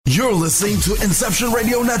You're listening to Inception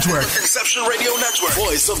Radio Network. Inception Radio Network.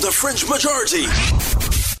 Voice of the Fringe Majority.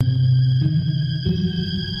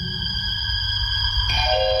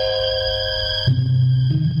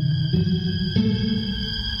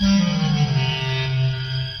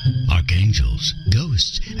 Archangels,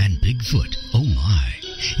 ghosts, and Bigfoot. Oh my.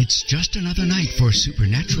 It's just another night for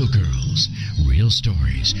Supernatural Girls. Real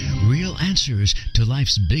stories, real answers to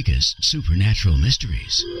life's biggest supernatural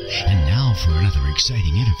mysteries. And now for another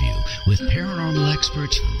exciting interview with paranormal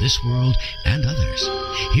experts from this world and others.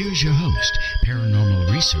 Here's your host,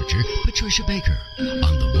 paranormal researcher Patricia Baker,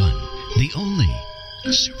 on the one, the only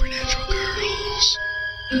Supernatural Girls.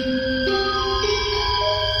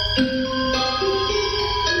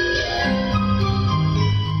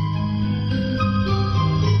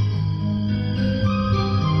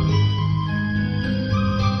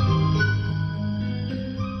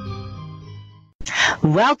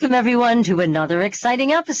 Welcome, everyone, to another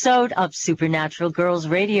exciting episode of Supernatural Girls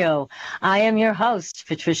Radio. I am your host,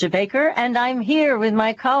 Patricia Baker, and I'm here with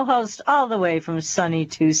my co-host all the way from sunny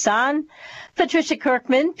Tucson, Patricia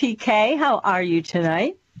Kirkman. PK, how are you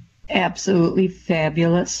tonight? Absolutely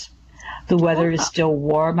fabulous. The weather is still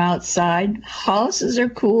warm outside. Houses are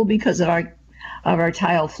cool because of our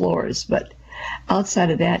tile floors, but outside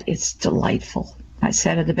of that, it's delightful. I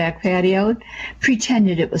sat at the back patio,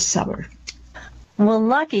 pretended it was summer. Well,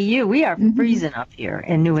 lucky you. We are freezing up here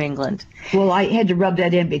in New England. Well, I had to rub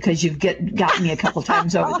that in because you've got me a couple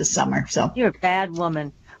times over the summer. So you're a bad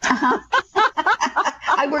woman.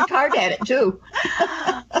 I worked hard at it, too.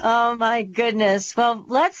 Oh, my goodness. Well,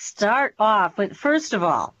 let's start off with, first of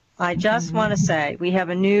all, I just want to say we have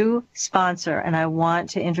a new sponsor, and I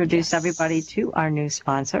want to introduce everybody to our new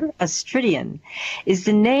sponsor. Astridian is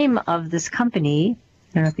the name of this company.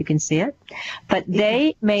 I don't know if you can see it, but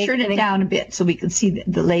they make... Turn it down a bit so we can see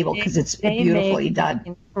the label because it's beautifully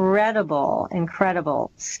done. Incredible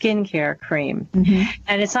skincare cream.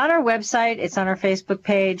 And it's on our website. It's on our Facebook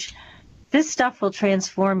page. This stuff will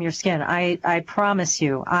transform your skin. I promise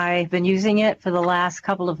you. I've been using it for the last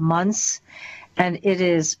couple of months, and it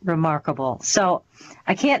is remarkable. So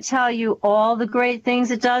I can't tell you all the great things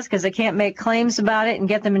it does because I can't make claims about it and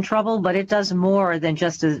get them in trouble, but it does more than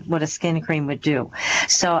just what a skin cream would do.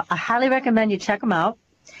 So I highly recommend you check them out.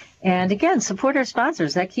 And again, support our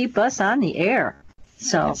sponsors that keep us on the air.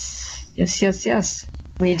 So Yes.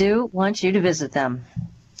 We do want you to visit them.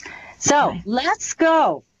 So let's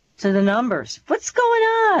go to the numbers. What's going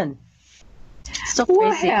on? So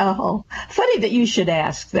crazy. Well, funny that you should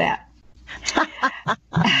ask that.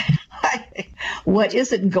 What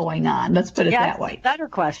isn't going on? Let's put it that way. Better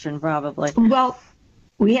question, probably. Well,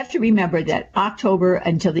 we have to remember that October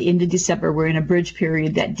until the end of December, we're in a bridge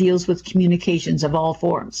period that deals with communications of all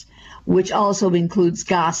forms, which also includes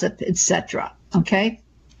gossip, etc. Okay?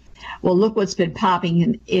 Well, look what's been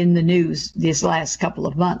popping in the news these last couple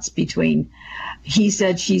of months between he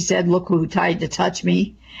said, she said, look who tried to touch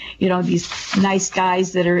me. You know, these nice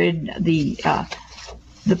guys that are in the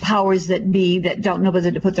powers that be that don't know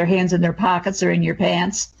whether to put their hands in their pockets or in your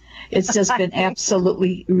pants. It's just been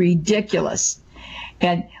absolutely ridiculous.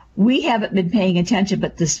 And we haven't been paying attention,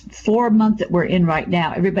 but this 4-month that we're in right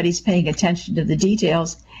now, everybody's paying attention to the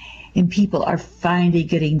details, and people are finally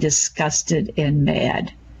getting disgusted and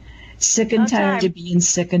mad. Sick and tired of being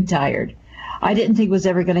sick and tired. I didn't think it was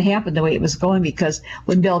ever going to happen the way it was going because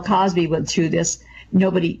when Bill Cosby went through this,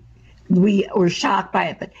 we were shocked by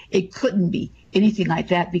it, but it couldn't be anything like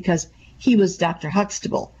that because he was Dr.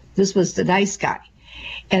 Huxtable. This was the nice guy.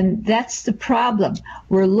 And that's the problem.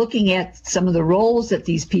 We're looking at some of the roles that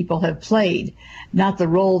these people have played, not the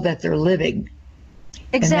role that they're living.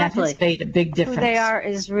 Exactly. And that has made a big difference. Who they are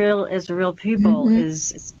as real people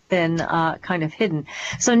is been kind of hidden.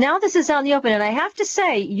 So now this is out in the open, and I have to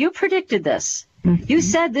say, you predicted this. You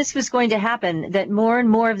said this was going to happen, that more and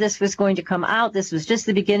more of this was going to come out. This was just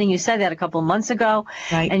the beginning. You said that a couple of months ago,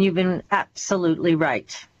 right. And you've been absolutely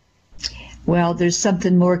right. Well, there's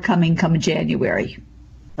something more coming come January.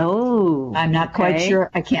 Oh, I'm not quite sure.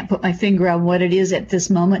 I can't put my finger on what it is at this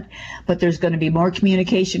moment, but there's going to be more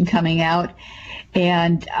communication coming out.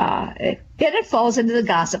 And it falls into the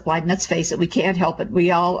gossip line. Let's face it, we can't help it. We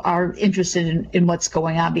all are interested in what's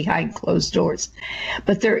going on behind closed doors.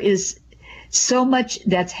 But there is so much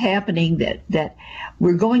that's happening that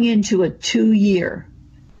we're going into a 2-year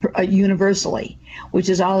universally, which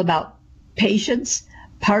is all about patience,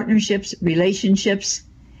 partnerships, relationships,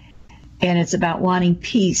 and it's about wanting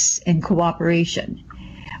peace and cooperation.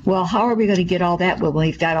 Well, how are we going to get all that when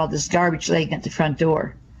we've got all this garbage laying at the front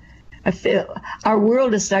door? I feel our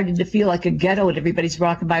world is starting to feel like a ghetto and everybody's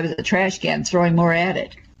walking by with a trash can throwing more at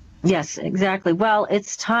it. Yes, exactly. Well,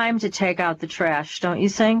 it's time to take out the trash, don't you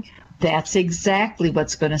think? That's exactly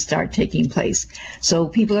what's going to start taking place. So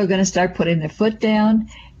people are going to start putting their foot down.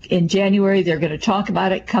 In January, they're going to talk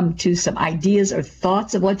about it, come to some ideas or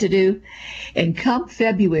thoughts of what to do. And come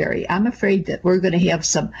February, I'm afraid that we're going to have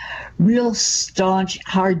some real staunch,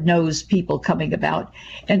 hard-nosed people coming about.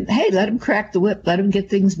 And hey, let them crack the whip. Let them get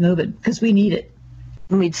things moving, because we need it.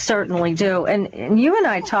 We certainly do. And you and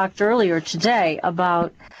I talked earlier today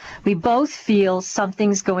about we both feel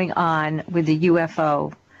something's going on with the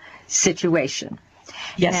UFO situation.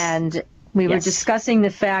 Yes. And we were discussing the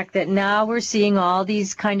fact that now we're seeing all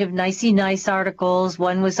these kind of nice articles.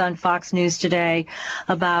 One was on Fox News today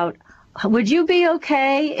about, would you be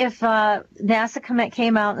okay if NASA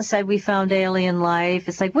came out and said we found alien life?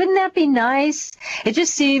 It's like, wouldn't that be nice? It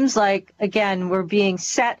just seems like, again, we're being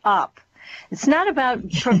set up. It's not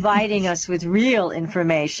about providing us with real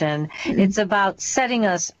information. It's about setting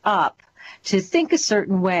us up to think a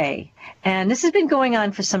certain way. And this has been going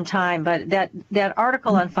on for some time, but that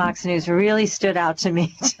article on Fox News really stood out to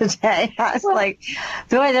me today. I was like,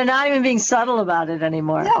 boy, they're not even being subtle about it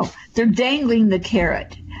anymore. No, they're dangling the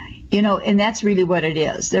carrot. You know, and that's really what it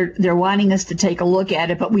is. They're wanting us to take a look at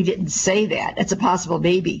it, but we didn't say that. It's a possible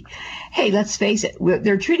maybe. Hey, let's face it.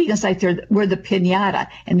 They're treating us like we're the piñata,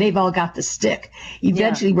 and they've all got the stick.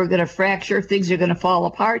 Eventually, we're going to fracture. Things are going to fall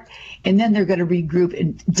apart, and then they're going to regroup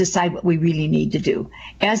and decide what we really need to do.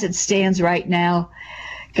 As it stands right now,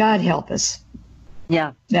 God help us.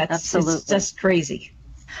 Yeah, absolutely. It's just crazy.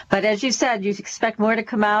 But as you said, you expect more to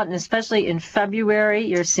come out, and especially in February,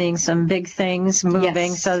 you're seeing some big things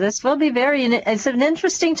moving. Yes. So this will be it's an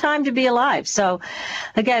interesting time to be alive. So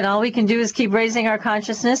again, all we can do is keep raising our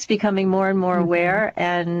consciousness, becoming more and more aware,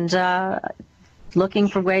 and looking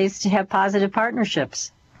for ways to have positive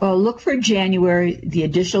partnerships. Well, look for January, the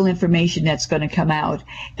additional information that's going to come out,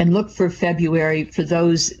 and look for February for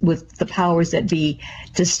those with the powers that be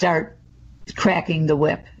to start cracking the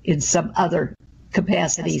whip in some other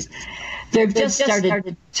capacities. They've just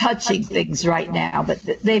started touching things right now, but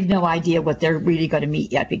they've no idea what they're really going to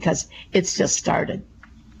meet yet, because it's just started.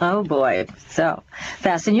 Oh boy. So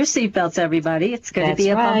fasten your seatbelts, everybody. It's going to be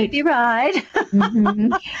a bumpy ride.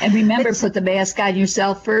 Mm-hmm. And remember, put the mask on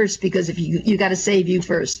yourself first, because if you got to save you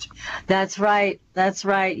first. That's right. That's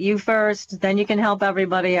right. You first, then you can help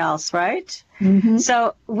everybody else, right? Mm-hmm.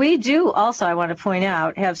 So we do also, I want to point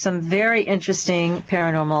out, have some very interesting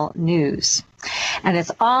paranormal news. And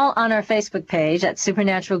it's all on our Facebook page at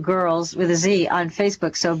Supernatural Girls with a Z on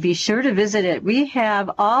Facebook. So be sure to visit it. We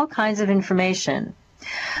have all kinds of information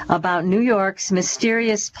about New York's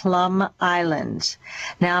mysterious Plum Island.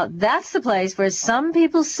 Now, that's the place where some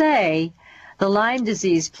people say the Lyme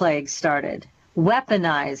disease plague started.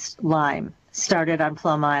 Weaponized Lyme started on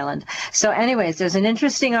Plum Island. So anyways, there's an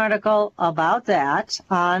interesting article about that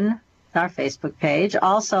on our Facebook page.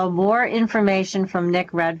 Also, more information from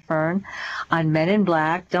Nick Redfern on Men in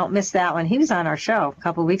Black. Don't miss that one. He was on our show a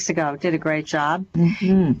couple weeks ago. Did a great job.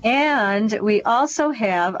 Mm-hmm. And we also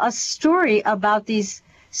have a story about these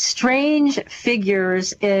strange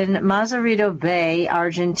figures in Mazarito Bay,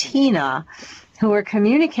 Argentina, who are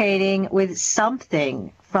communicating with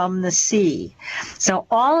something from the sea. So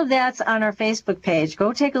all of that's on our Facebook page.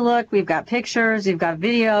 Go take a look. We've got pictures, we've got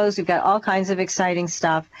videos, we've got all kinds of exciting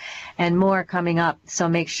stuff and more coming up. So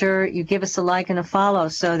make sure you give us a like and a follow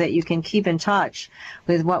so that you can keep in touch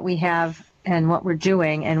with what we have and what we're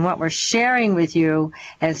doing and what we're sharing with you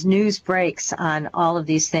as news breaks on all of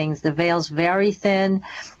these things. The veil's very thin.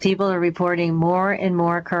 People are reporting more and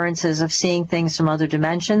more occurrences of seeing things from other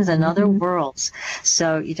dimensions and other worlds.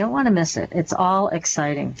 So you don't want to miss it. It's all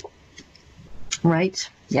exciting. Right?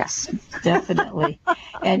 Yes. Definitely.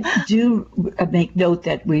 And do make note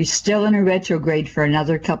that we're still in a retrograde for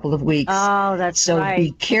another couple of weeks. Oh, that's right. So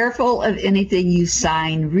be careful of anything you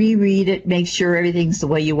sign. Reread it. Make sure everything's the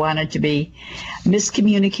way you want it to be.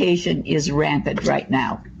 Miscommunication is rampant right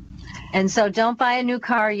now. And so don't buy a new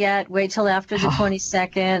car yet. Wait till after the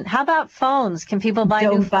 22nd. How about phones? Can people buy new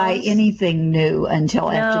phones? Don't buy anything new until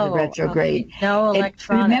after the retrograde. Okay. No electronics.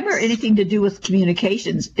 And remember, anything to do with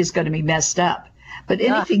communications is going to be messed up. But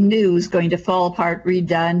anything new is going to fall apart,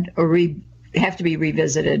 redone, or have to be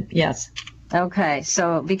revisited. Yes. Okay,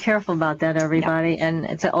 so be careful about that, everybody. Yep. And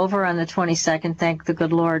it's over on the 22nd, thank the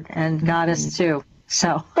good Lord, and Goddess too.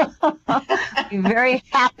 So be very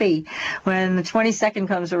happy when the 22nd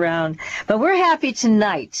comes around. But we're happy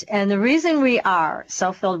tonight. And the reason we are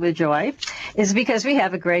so filled with joy is because we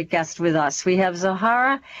have a great guest with us. We have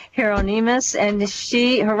Zohara Hieronimus, and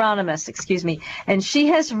she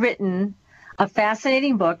has written a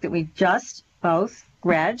fascinating book that we just both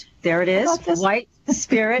read. There it is. White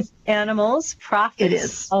Spirit Animals,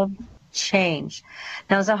 Prophets of Change.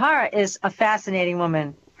 Now, Zohara is a fascinating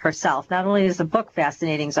woman herself. Not only is the book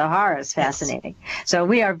fascinating, Zohara is fascinating. So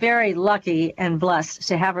we are very lucky and blessed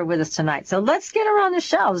to have her with us tonight. So let's get her on the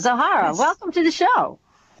show. Zohara, welcome to the show.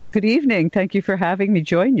 Good evening. Thank you for having me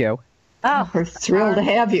join you. Oh, we're thrilled to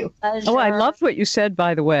have you. Oh, I loved what you said,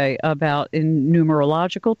 by the way, about in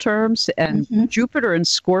numerological terms and Jupiter and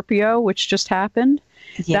Scorpio, which just happened.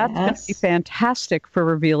 Yes. That's going to be fantastic for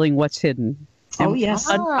revealing what's hidden. Oh, yes.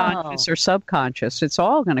 Unconscious or subconscious. It's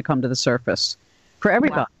all going to come to the surface for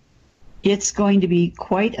everybody. Wow. It's going to be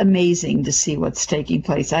quite amazing to see what's taking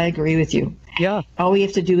place. I agree with you. Yeah. All we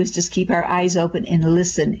have to do is just keep our eyes open and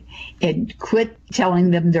listen and quit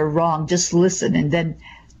telling them they're wrong. Just listen and then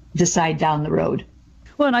decide down the road.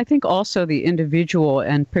 Well, and I think also the individual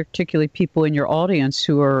and particularly people in your audience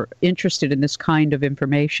who are interested in this kind of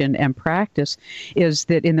information and practice is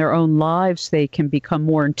that in their own lives they can become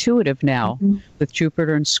more intuitive now. With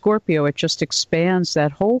Jupiter and Scorpio, it just expands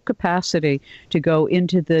that whole capacity to go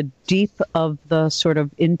into the deep of the sort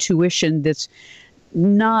of intuition that's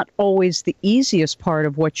not always the easiest part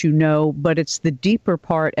of what you know, but it's the deeper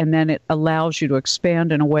part, and then it allows you to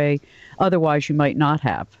expand in a way otherwise you might not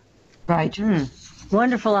have. Right.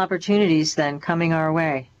 Wonderful opportunities then coming our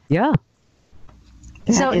way. Yeah.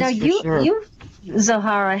 So now you,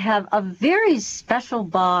 Zohara, have a very special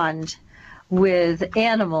bond with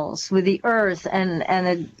animals, with the earth, and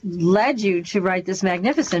it led you to write this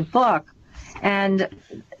magnificent book. And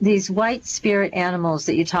these white spirit animals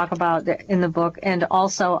that you talk about in the book, and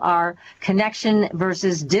also our connection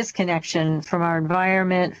versus disconnection from our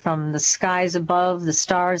environment, from the skies above, the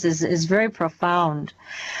stars, is very profound.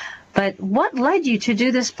 But what led you to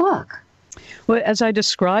do this book? Well, as I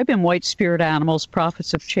describe in White Spirit Animals,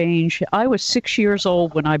 Prophets of Change, I was 6 years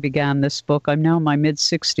old when I began this book. I'm now in my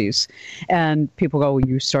mid-60s. And people go,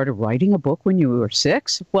 you started writing a book when you were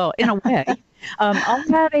 6? Well, in a way. I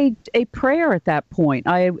had a prayer at that point.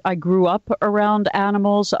 I grew up around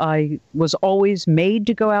animals. I was always made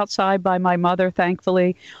to go outside by my mother,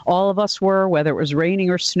 thankfully. All of us were, whether it was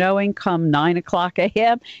raining or snowing, come 9 o'clock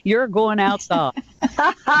a.m., you're going outside.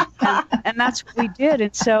 and that's what we did.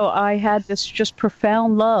 And so I had this just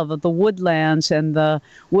profound love of the woodlands and the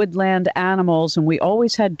woodland animals. And we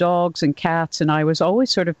always had dogs and cats. And I was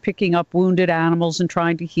always sort of picking up wounded animals and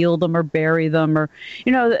trying to heal them or bury them, or,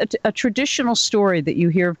 a traditional story that you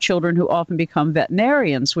hear of children who often become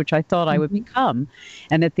veterinarians, which I thought I would become.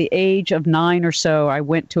 And at the age of 9 or so, I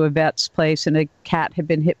went to a vet's place and a cat had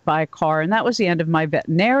been hit by a car. And that was the end of my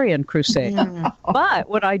veterinarian crusade. But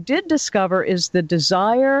what I did discover is the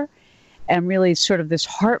desire and really sort of this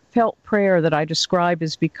heartfelt prayer that I describe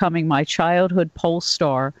as becoming my childhood pole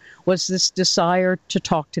star was this desire to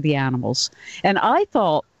talk to the animals. And I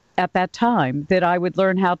thought at that time that I would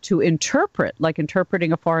learn how to interpret, like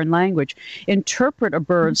interpreting a foreign language, interpret a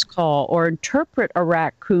bird's call, or interpret a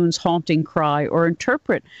raccoon's haunting cry, or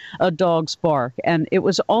interpret a dog's bark. And it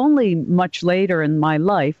was only much later in my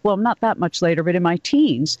life, well, not that much later, but in my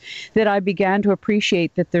teens, that I began to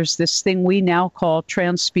appreciate that there's this thing we now call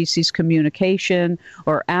transspecies communication,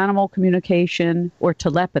 or animal communication, or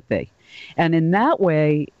telepathy. And in that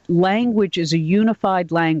way, language is a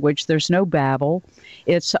unified language. There's no babble.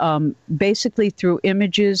 It's basically through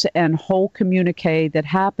images and whole communique that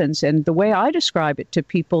happens. And the way I describe it to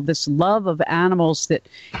people, this love of animals that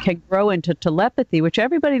can grow into telepathy, which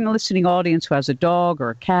everybody in the listening audience who has a dog or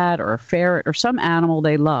a cat or a ferret or some animal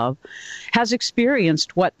they love has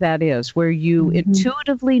experienced what that is, where you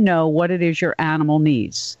intuitively know what it is your animal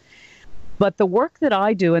needs. But the work that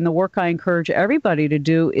I do and the work I encourage everybody to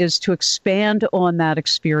do is to expand on that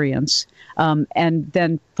experience and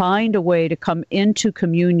then find a way to come into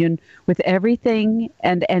communion with everything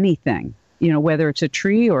and anything, whether it's a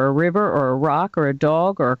tree or a river or a rock or a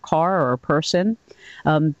dog or a car or a person,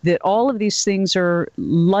 that all of these things are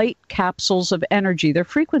light capsules of energy. They're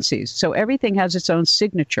frequencies. So everything has its own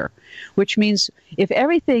signature, which means if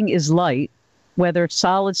everything is light, whether it's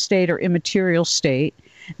solid state or immaterial state,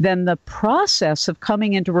 then the process of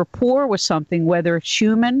coming into rapport with something, whether it's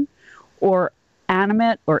human or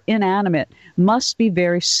animate or inanimate, must be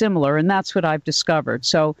very similar. And that's what I've discovered.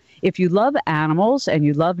 So if you love animals and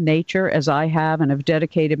you love nature, as I have and have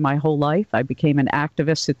dedicated my whole life, I became an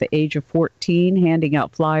activist at the age of 14, handing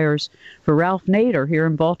out flyers for Ralph Nader here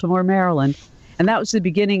in Baltimore, Maryland. And that was the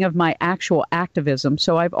beginning of my actual activism.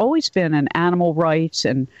 So I've always been an animal rights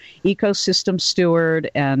and ecosystem steward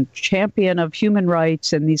and champion of human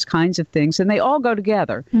rights and these kinds of things. And they all go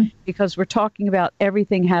together because we're talking about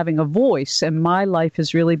everything having a voice. And my life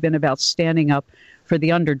has really been about standing up for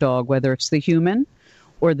the underdog, whether it's the human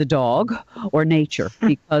or the dog or nature,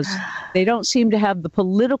 because they don't seem to have the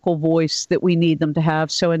political voice that we need them to have.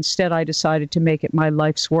 So instead, I decided to make it my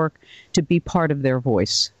life's work to be part of their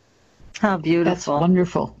voice. How beautiful. That's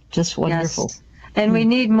wonderful. Just wonderful. Yes. And we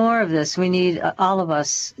need more of this. We need, all of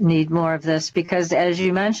us need more of this, because as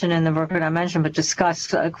you mentioned in the book, not mentioned, but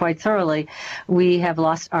discussed quite thoroughly, we have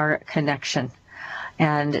lost our connection.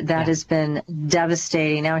 And that has been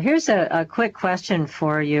devastating. Now, here's a quick question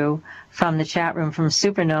for you from the chat room from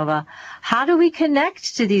Supernova. How do we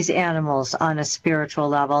connect to these animals on a spiritual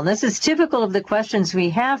level? And this is typical of the questions we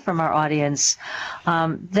have from our audience.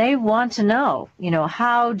 They want to know,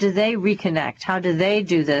 how do they reconnect? How do they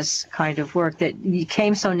do this kind of work that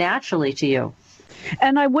came so naturally to you?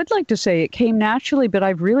 And I would like to say it came naturally, but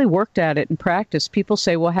I've really worked at it in practice. People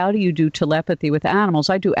say, well, how do you do telepathy with animals?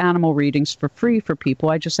 I do animal readings for free for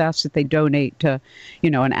people. I just ask that they donate to,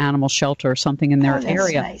 an animal shelter or something in their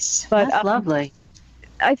area. Nice. But, that's lovely.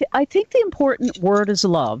 I think the important word is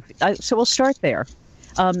love. So we'll start there.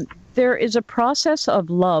 There is a process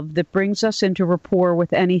of love that brings us into rapport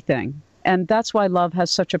with anything. And that's why love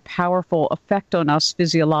has such a powerful effect on us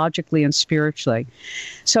physiologically and spiritually.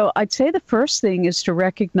 So I'd say the first thing is to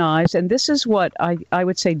recognize, and this is what I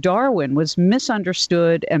would say Darwin was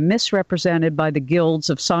misunderstood and misrepresented by the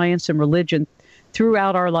guilds of science and religion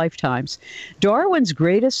throughout our lifetimes. Darwin's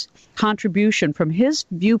greatest contribution from his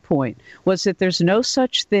viewpoint was that there's no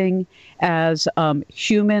such thing as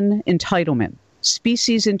human entitlement.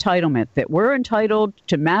 Species entitlement, that we're entitled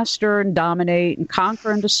to master and dominate and conquer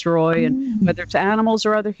and destroy, and whether it's animals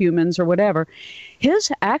or other humans or whatever.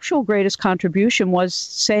 His actual greatest contribution was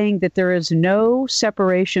saying that there is no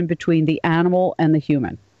separation between the animal and the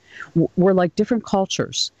human. We're like different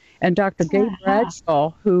cultures. And Dr. Gabe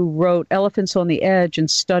Bradshaw, who wrote Elephants on the Edge and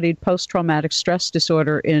studied post-traumatic stress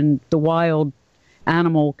disorder in the wild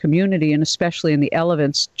animal community, and especially in the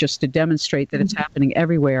elephants, just to demonstrate that it's happening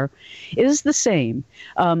everywhere, is the same.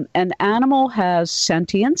 An animal has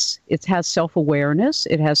sentience, it has self-awareness,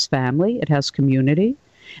 it has family, it has community.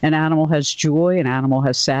 An animal has joy, an animal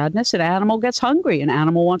has sadness, an animal gets hungry, an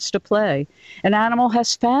animal wants to play. An animal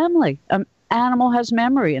has family, an animal has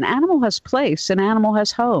memory, an animal has place, an animal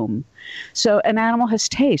has home. So an animal has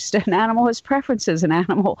taste, an animal has preferences, an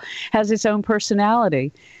animal has its own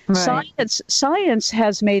personality. Right. Science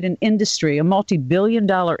has made an industry, a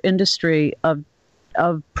multi-billion-dollar industry of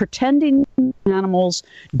pretending animals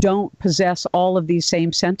don't possess all of these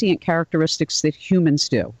same sentient characteristics that humans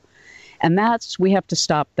do. And we have to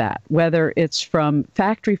stop that, whether it's from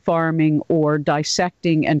factory farming or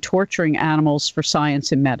dissecting and torturing animals for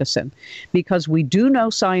science and medicine. Because we do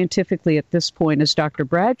know scientifically at this point, as Dr.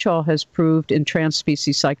 Bradshaw has proved in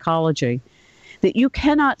transspecies psychology, that you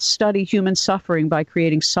cannot study human suffering by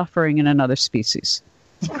creating suffering in another species.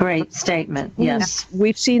 Great statement. Yes.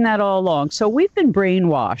 We've seen that all along. So we've been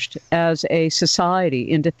brainwashed as a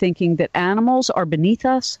society into thinking that animals are beneath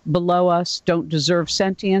us, below us, don't deserve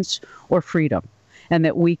sentience or freedom, and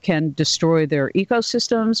that we can destroy their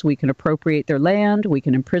ecosystems, we can appropriate their land, we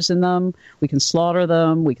can imprison them, we can slaughter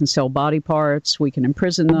them, we can sell body parts, we can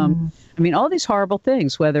imprison them. I mean, all these horrible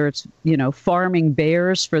things, whether it's, farming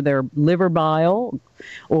bears for their liver bile,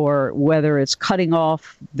 or whether it's cutting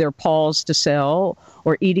off their paws to sell,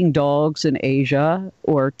 or eating dogs in Asia,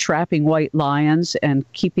 or trapping white lions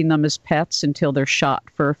and keeping them as pets until they're shot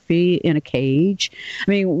for a fee in a cage. I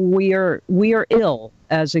mean, we are ill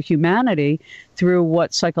as a humanity through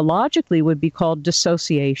what psychologically would be called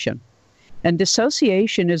dissociation. And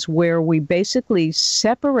dissociation is where we basically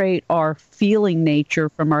separate our feeling nature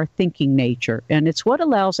from our thinking nature. And it's what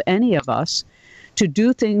allows any of us to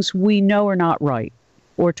do things we know are not right,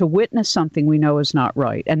 or to witness something we know is not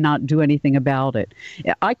right and not do anything about it.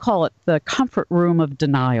 I call it the comfort room of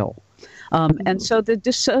denial. And so the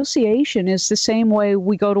dissociation is the same way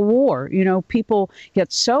we go to war. People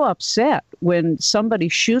get so upset when somebody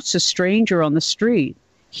shoots a stranger on the street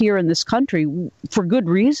here in this country for good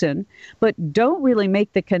reason, but don't really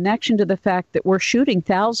make the connection to the fact that we're shooting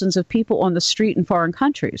thousands of people on the street in foreign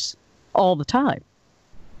countries all the time.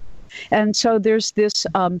 And so there's this,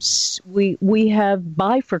 we have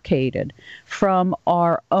bifurcated from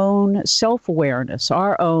our own self-awareness,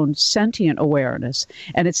 our own sentient awareness,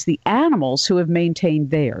 and it's the animals who have maintained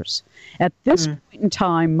theirs. At this point in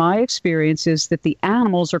time, my experience is that the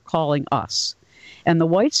animals are calling us. And the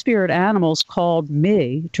white spirit animals called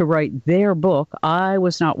me to write their book. I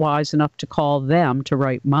was not wise enough to call them to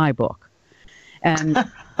write my book. And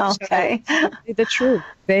Okay. So, the truth.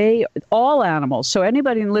 All animals. So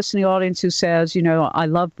anybody in the listening audience who says, I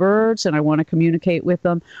love birds and I want to communicate with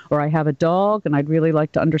them, or I have a dog and I'd really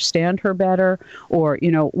like to understand her better, or,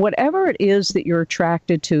 whatever it is that you're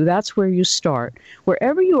attracted to, that's where you start.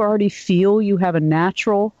 Wherever you already feel you have a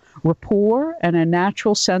natural rapport and a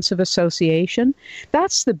natural sense of association,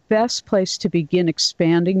 that's the best place to begin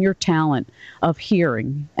expanding your talent of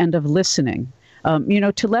hearing and of listening.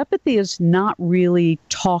 Telepathy is not really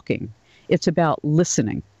talking. It's about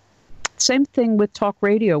listening. Same thing with talk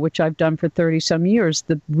radio, which I've done for 30-some years.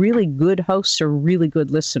 The really good hosts are really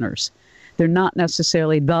good listeners. They're not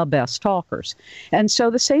necessarily the best talkers. And so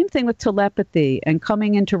the same thing with telepathy and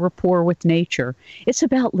coming into rapport with nature. It's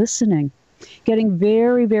about listening, getting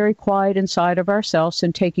very, very quiet inside of ourselves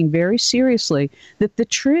and taking very seriously that the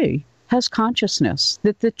tree has consciousness,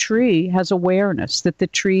 that the tree has awareness, that the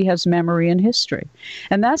tree has memory and history.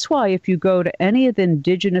 And that's why if you go to any of the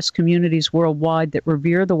indigenous communities worldwide that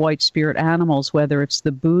revere the white spirit animals, whether it's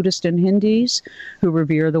the Buddhist and Hindus who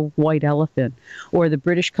revere the white elephant, or the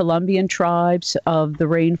British Columbian tribes of the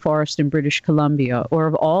rainforest in British Columbia, or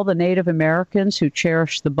of all the Native Americans who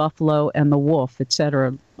cherish the buffalo and the wolf,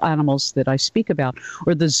 etc., animals that I speak about,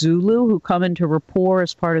 or the Zulu who come into rapport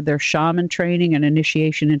as part of their shaman training and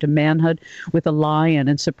initiation into manhood with a lion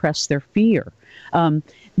and suppress their fear.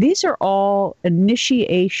 These are all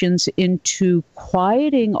initiations into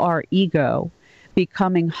quieting our ego,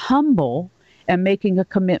 becoming humble, and making a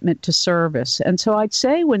commitment to service. And so I'd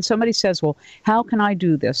say when somebody says, well, how can I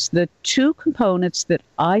do this? The two components that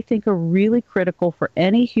I think are really critical for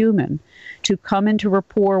any human to come into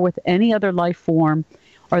rapport with any other life form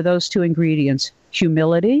are those two ingredients: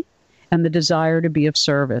 humility and the desire to be of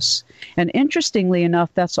service. And interestingly enough,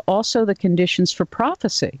 that's also the conditions for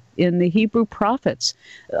prophecy. In the Hebrew prophets,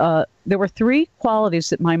 there were three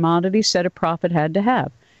qualities that Maimonides said a prophet had to have: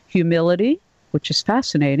 humility, which is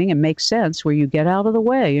fascinating and makes sense, where you get out of the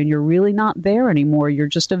way and you're really not there anymore. You're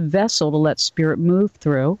just a vessel to let spirit move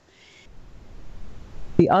through.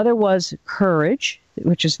 The other was courage,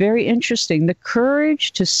 which is very interesting. The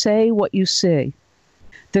courage to say what you see.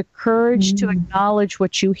 The courage to acknowledge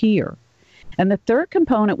what you hear. And the third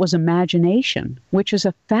component was imagination, which is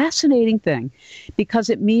a fascinating thing because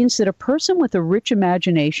it means that a person with a rich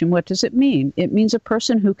imagination, what does it mean? It means a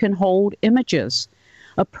person who can hold images,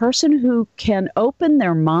 a person who can open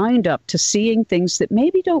their mind up to seeing things that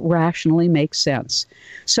maybe don't rationally make sense.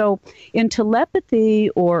 So in telepathy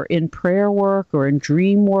or in prayer work or in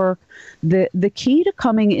dream work, the key to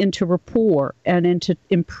coming into rapport and into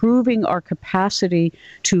improving our capacity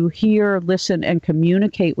to hear, listen, and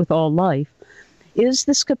communicate with all life is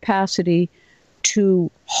this capacity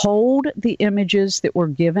to hold the images that we're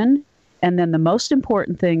given. And then the most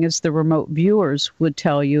important thing is the remote viewers would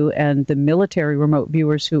tell you, and the military remote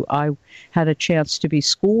viewers who I had a chance to be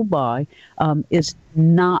schooled by, is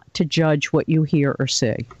not to judge what you hear or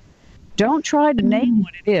see. Don't try to name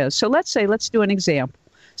what it is. So let's do an example.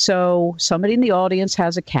 So somebody in the audience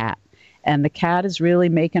has a cat, and the cat is really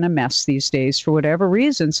making a mess these days for whatever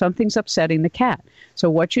reason. Something's upsetting the cat.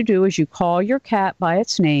 So what you do is you call your cat by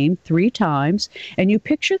its name 3 times, and you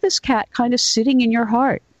picture this cat kind of sitting in your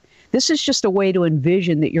heart. This is just a way to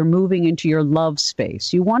envision that you're moving into your love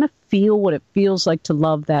space. You want to feel what it feels like to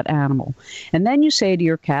love that animal. And then you say to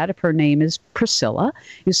your cat, if her name is Priscilla,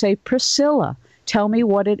 you say, Priscilla, tell me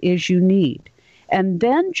what it is you need. And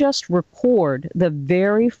then just record the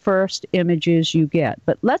very first images you get.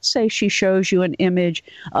 But let's say she shows you an image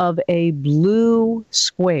of a blue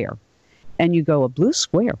square. And you go, a blue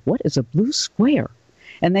square? What is a blue square?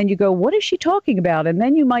 And then you go, what is she talking about? And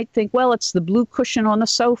then you might think, well, it's the blue cushion on the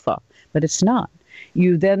sofa, but it's not.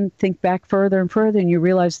 You then think back further and further, and you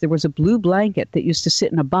realize there was a blue blanket that used to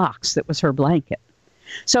sit in a box that was her blanket.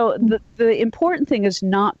 So the important thing is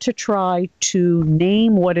not to try to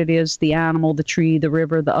name what it is, the animal, the tree, the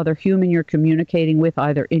river, the other human you're communicating with,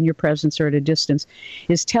 either in your presence or at a distance,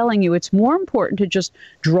 is telling you it's more important to just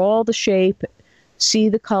draw the shape, see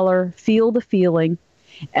the color, feel the feeling,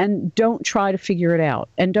 and don't try to figure it out,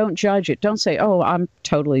 and don't judge it. Don't say, oh, I'm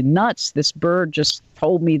totally nuts. This bird just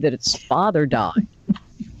told me that its father died,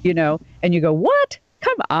 and you go, what?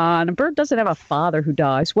 Come on, a bird doesn't have a father who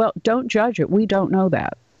dies. Well, don't judge it. We don't know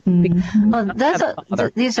that. Well,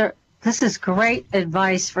 this is great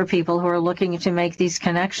advice for people who are looking to make these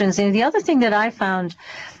connections. And the other thing that I found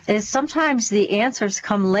is sometimes the answers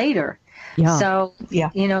come later. Yeah. So,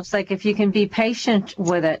 it's like if you can be patient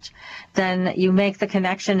with it, then you make the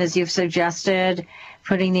connection as you've suggested,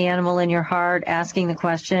 putting the animal in your heart, asking the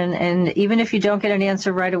question. And even if you don't get an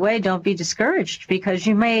answer right away, don't be discouraged, because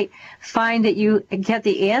you may find that you get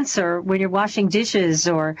the answer when you're washing dishes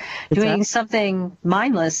or doing something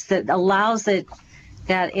mindless that allows that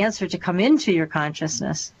answer to come into your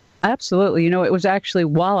consciousness. Absolutely. It was actually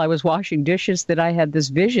while I was washing dishes that I had this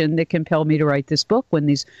vision that compelled me to write this book, when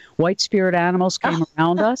these white spirit animals came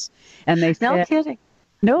around us, and they said, no kidding.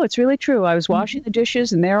 No, it's really true. I was washing the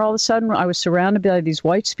dishes, and there all of a sudden I was surrounded by these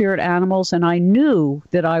white spirit animals, and I knew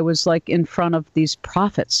that I was like in front of these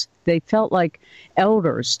prophets. They felt like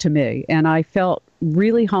elders to me, and I felt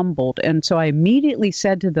really humbled. And so I immediately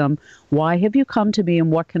said to them, "Why have you come to me,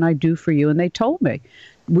 and what can I do for you?" And they told me,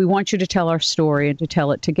 "We want you to tell our story and to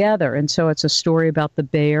tell it together." And so it's a story about the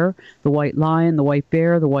bear, the white lion, the white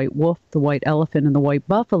bear, the white wolf, the white elephant, and the white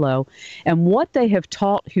buffalo, and what they have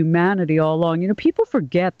taught humanity all along. People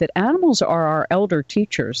forget that animals are our elder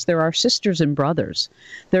teachers. They're our sisters and brothers.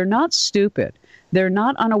 They're not stupid. They're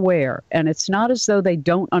not unaware, and it's not as though they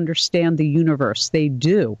don't understand the universe. They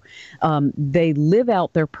do. They live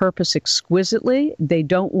out their purpose exquisitely. They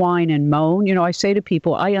don't whine and moan. I say to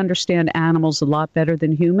people, I understand animals a lot better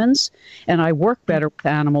than humans, and I work better with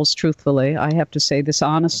animals, truthfully. I have to say this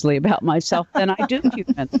honestly about myself than I do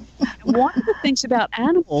humans. And one of the things about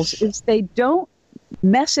animals is they don't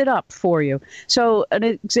mess it up for you. So an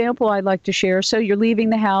example I'd like to share. So you're leaving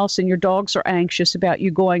the house and your dogs are anxious about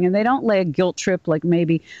you going, and they don't lay a guilt trip like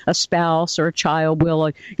maybe a spouse or a child will,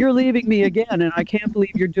 like, "You're leaving me again and I can't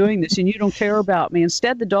believe you're doing this and you don't care about me."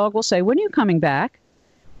 Instead, the dog will say, "When are you coming back?"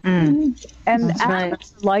 And animals are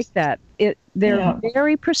like that. They're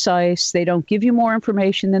very precise. They don't give you more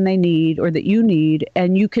information than they need or that you need,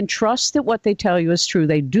 and you can trust that what they tell you is true.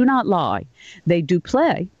 They do not lie. They do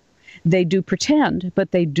play. They do pretend, but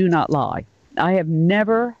they do not lie. I have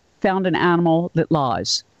never found an animal that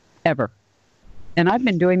lies, ever. And I've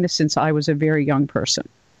been doing this since I was a very young person.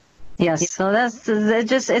 Yes, so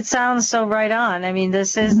it sounds so right on. I mean,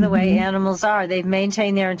 this is the way animals are. They've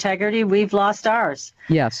maintained their integrity. We've lost ours.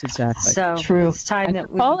 Yes, exactly. So true. It's time that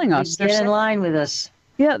we get in line with us.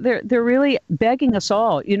 Yeah, they're really begging us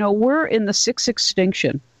all. We're in the sixth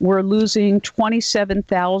extinction. We're losing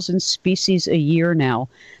 27,000 species a year now.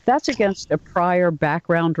 That's against a prior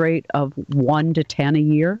background rate of 1 to 10 a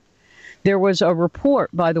year. There was a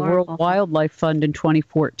report by the World Wildlife Fund in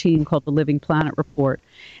 2014 called the Living Planet Report.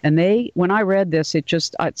 And when I read this, it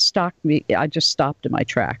stopped me. I just stopped in my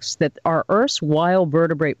tracks. That our Earth's wild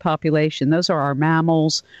vertebrate population, those are our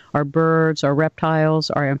mammals, our birds, our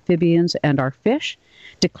reptiles, our amphibians, and our fish,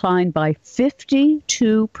 declined by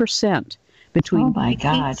 52% between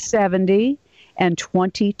 1970 and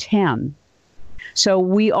 2010. So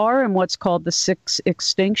we are in what's called the sixth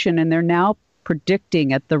extinction, and they're now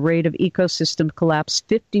predicting at the rate of ecosystem collapse,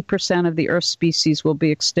 50% of the Earth species will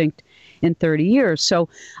be extinct in 30 years. So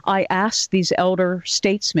I asked these elder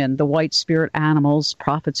statesmen, the white spirit animals,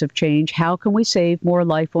 prophets of change, how can we save more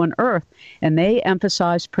life on Earth? And they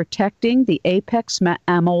emphasize protecting the apex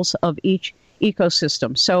mammals of each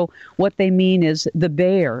ecosystem. So what they mean is the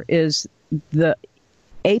bear is the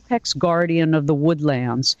apex guardian of the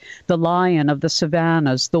woodlands, the lion of the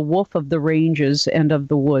savannas, the wolf of the ranges and of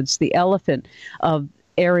the woods, the elephant of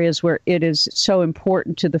areas where it is so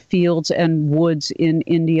important to the fields and woods in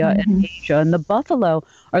India and Asia, and the buffalo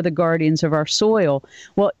are the guardians of our soil.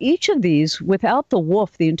 Well, each of these, without the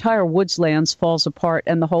wolf, the entire woodslands falls apart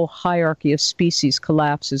and the whole hierarchy of species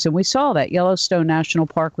collapses. And we saw that. Yellowstone National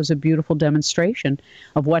Park was a beautiful demonstration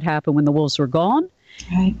of what happened when the wolves were gone.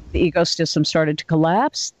 Right. The ecosystem started to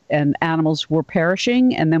collapse and animals were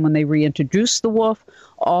perishing. And then when they reintroduced the wolf,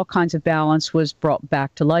 all kinds of balance was brought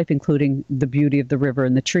back to life, including the beauty of the river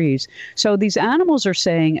and the trees. So these animals are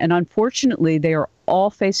saying, and unfortunately, they are all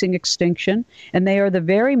facing extinction. And they are the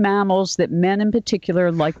very mammals that men in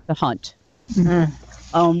particular like to hunt.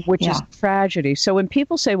 Which is tragedy. So when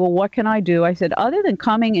people say, well, what can I do? I said, other than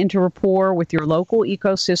coming into rapport with your local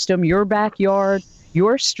ecosystem, your backyard,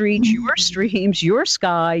 your streets, your streams, your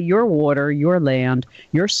sky, your water, your land,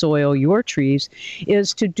 your soil, your trees,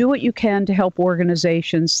 is to do what you can to help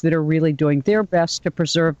organizations that are really doing their best to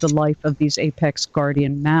preserve the life of these apex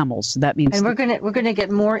guardian mammals. That means, and we're going to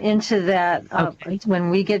get more into that when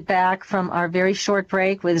we get back from our very short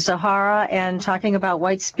break with Zohara and talking about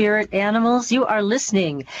white spirit animals. You are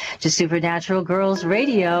listening to Supernatural Girls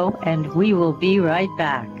Radio, and we will be right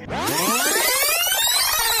back.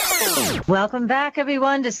 Welcome back,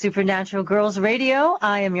 everyone, to Supernatural Girls Radio.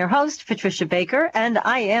 I am your host, Patricia Baker, and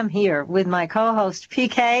I am here with my co-host,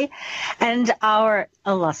 PK, and our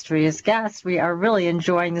illustrious guest. We are really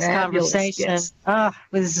enjoying this conversation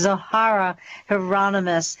with Zohara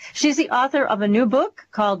Hieronimus. She's the author of a new book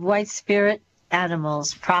called White Spirit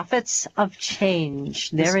Animals, Prophets of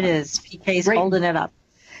Change. There it is. PK's holding it up.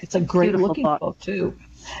 It's a great looking book, too.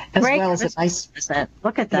 As well as a nice...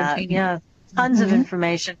 Look at that. Yeah. Tons of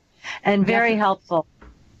information. And very helpful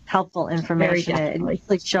information. It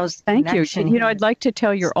really shows the connection. Thank you. I'd like to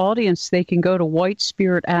tell your audience they can go to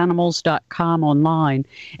whitespiritanimals.com online,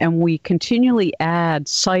 and we continually add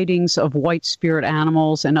sightings of white spirit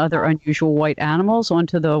animals and other unusual white animals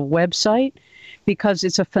onto the website, because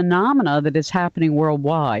it's a phenomena that is happening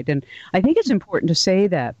worldwide. And I think it's important to say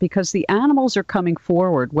that because the animals are coming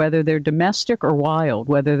forward, whether they're domestic or wild,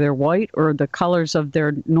 whether they're white or the colors of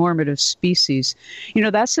their normative species.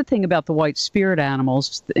 That's the thing about the white spirit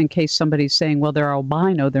animals, in case somebody's saying, well, they're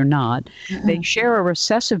albino. They're not. They share a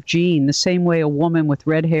recessive gene the same way a woman with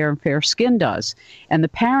red hair and fair skin does. And the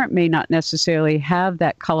parent may not necessarily have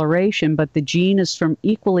that coloration, but the gene is from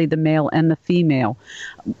equally the male and the female.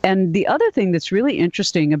 And the other thing that's really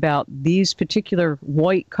interesting about these particular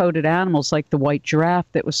white-coated animals, like the white giraffe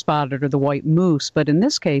that was spotted or the white moose, but in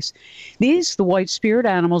this case, the white spirit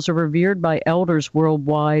animals are revered by elders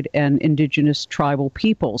worldwide and indigenous tribal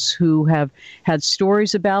peoples who have had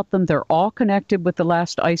stories about them. They're all connected with the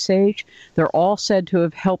last ice age. They're all said to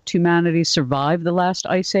have helped humanity survive the last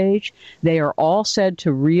ice age. They are all said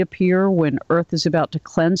to reappear when Earth is about to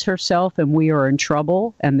cleanse herself and we are in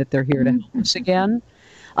trouble, and that they're here to help us again.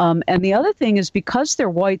 And the other thing is, because they're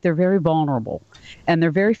white, they're very vulnerable, and there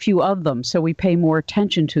are very few of them, so we pay more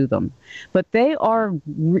attention to them. But they are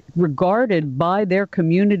regarded by their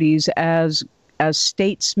communities as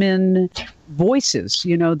statesmen voices,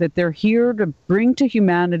 that they're here to bring to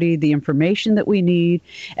humanity the information that we need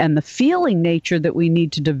and the feeling nature that we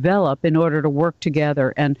need to develop in order to work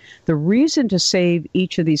together. And the reason to save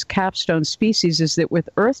each of these capstone species is that with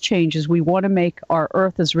Earth changes, we want to make our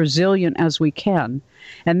Earth as resilient as we can.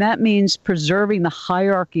 And that means preserving the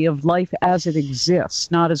hierarchy of life as it exists,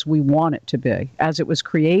 not as we want it to be, as it was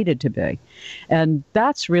created to be. And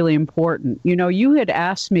that's really important. You had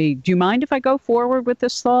asked me, do you mind if I go forward with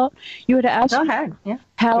this thought? You had asked Go ahead. Yeah,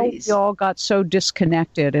 how we all got so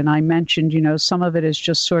disconnected. And I mentioned, some of it is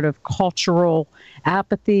just sort of cultural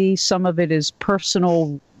apathy. Some of it is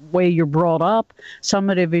personal way you're brought up. Some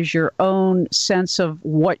of it is your own sense of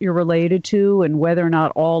what you're related to and whether or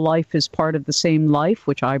not all life is part of the same life,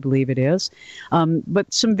 which I believe it is.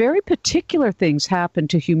 But some very particular things happen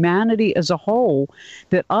to humanity as a whole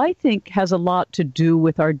that I think has a lot to do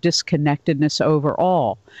with our disconnectedness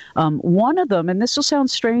overall. One of them, and this will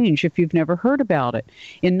sound strange if you've never heard about it,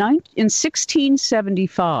 in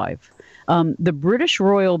 1675, the British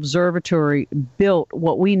Royal Observatory built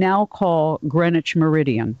what we now call Greenwich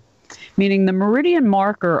Meridian, meaning the meridian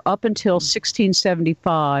marker up until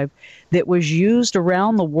 1675 that was used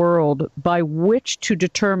around the world by which to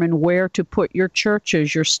determine where to put your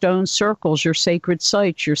churches, your stone circles, your sacred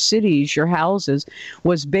sites, your cities, your houses,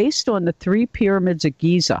 was based on the three pyramids of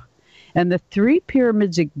Giza. And the three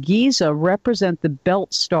pyramids of Giza represent the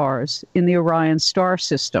belt stars in the Orion star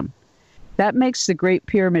system. That makes the Great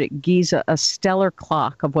Pyramid at Giza a stellar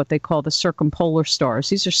clock of what they call the circumpolar stars.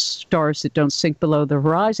 These are stars that don't sink below the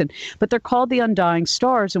horizon, but they're called the undying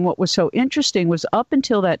stars. And what was so interesting was up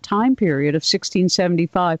until that time period of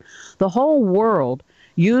 1675, the whole world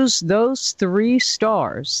used those three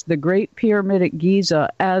stars, the Great Pyramid at Giza,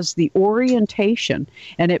 as the orientation,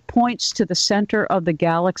 and it points to the center of the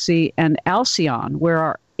galaxy and Alcyon, where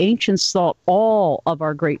our ancients thought all of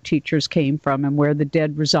our great teachers came from and where the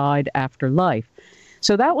dead reside after life.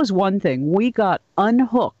 So that was one thing. We got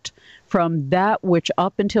unhooked from that which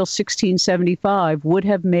up until 1675 would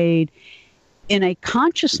have made, in a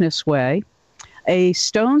consciousness way, a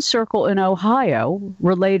stone circle in Ohio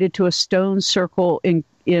related to a stone circle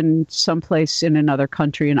in someplace in another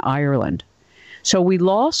country in Ireland. So we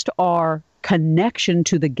lost our connection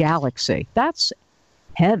to the galaxy. That's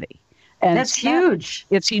heavy. And that's huge.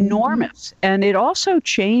 It's enormous. And it also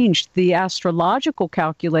changed the astrological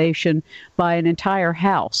calculation by an entire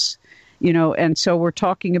house. And so we're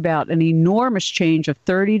talking about an enormous change of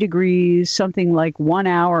 30 degrees, something like 1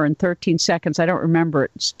 hour and 13 seconds. I don't remember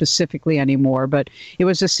it specifically anymore, but it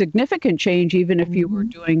was a significant change even if you were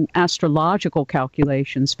doing astrological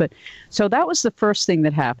calculations. But so that was the first thing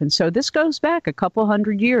that happened. So this goes back a couple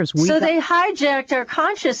hundred years. They hijacked our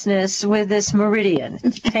consciousness with this meridian,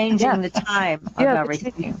 changing the time of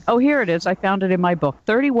everything. Oh, here it is. I found it in my book.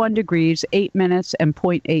 31 degrees, 8 minutes, and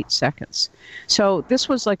 0.8 seconds. So this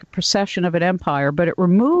was like a procession of an empire, but it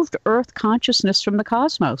removed Earth consciousness from the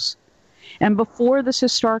cosmos. And before this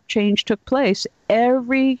historic change took place,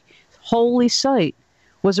 every holy site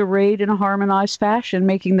was arrayed in a harmonized fashion,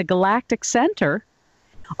 making the galactic center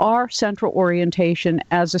our central orientation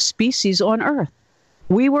as a species on Earth.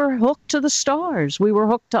 We were hooked to the stars. We were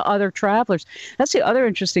hooked to other travelers. That's the other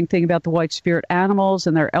interesting thing about the white spirit animals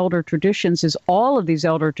and their elder traditions is all of these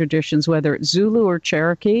elder traditions, whether it's Zulu or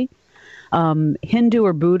Cherokee, Hindu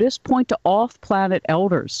or Buddhist, point to off-planet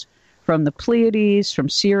elders from the Pleiades, from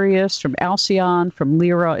Sirius, from Alcyon, from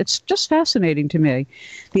Lyra. It's just fascinating to me.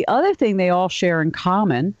 The other thing they all share in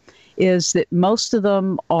common is that most of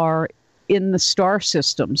them are in the star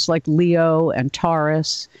systems like Leo and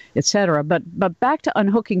Taurus, etc. But back to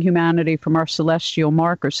unhooking humanity from our celestial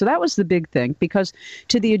markers. So that was the big thing, because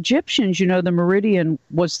to the Egyptians, the meridian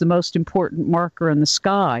was the most important marker in the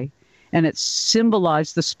sky. And it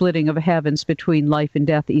symbolized the splitting of heavens between life and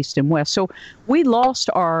death, east and west. So we lost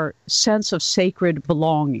our sense of sacred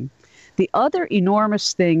belonging. The other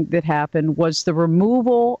enormous thing that happened was the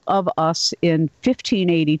removal of us in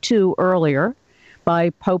 1582 earlier by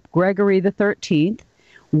Pope Gregory XIII,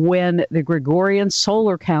 when the Gregorian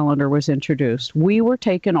solar calendar was introduced. We were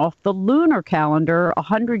taken off the lunar calendar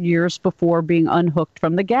 100 years before being unhooked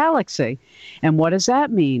from the galaxy. And what does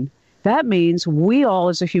that mean? That means we all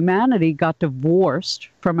as a humanity got divorced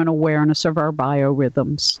from an awareness of our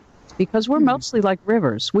biorhythms, because we're mostly like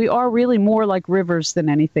rivers. We are really more like rivers than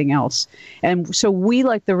anything else. And so we,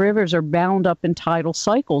 like the rivers, are bound up in tidal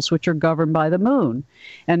cycles, which are governed by the moon.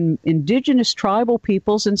 And indigenous tribal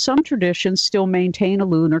peoples in some traditions still maintain a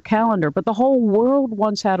lunar calendar, but the whole world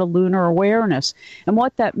once had a lunar awareness. And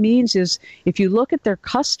what that means is if you look at their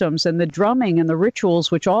customs and the drumming and the rituals,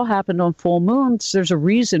 which all happened on full moons, there's a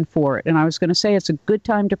reason for it. And I was going to say it's a good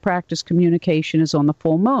time to practice communication is on the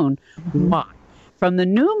full moon. Why? From the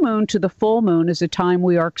new moon to the full moon is a time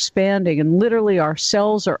we are expanding, and literally our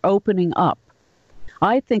cells are opening up.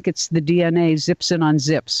 I think it's the DNA zips and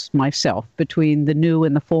unzips myself between the new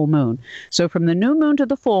and the full moon. So from the new moon to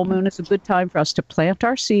the full moon is a good time for us to plant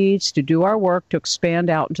our seeds, to do our work, to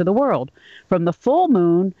expand out into the world. From the full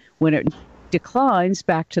moon, when it declines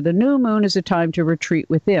back to the new moon, is a time to retreat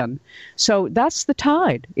within. So that's the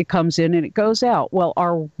tide. It comes in and it goes out. Well,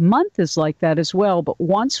 our month is like that as well. But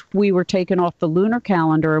once we were taken off the lunar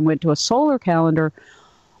calendar and went to a solar calendar,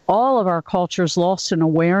 all of our cultures lost an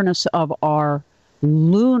awareness of our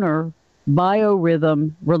lunar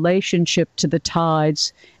biorhythm relationship to the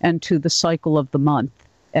tides and to the cycle of the month.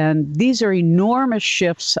 And these are enormous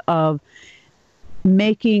shifts of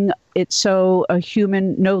making it so a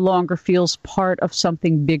human no longer feels part of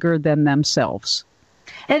something bigger than themselves.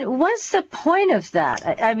 And what's the point of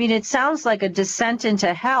that? I mean, it sounds like a descent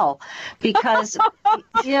into hell because,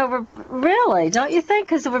 we're really, don't you think?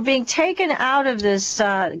 Because we're being taken out of this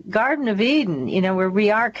Garden of Eden, where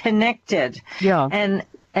we are connected. Yeah.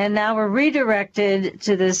 And now we're redirected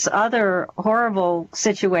to this other horrible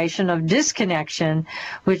situation of disconnection,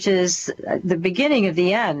 which is the beginning of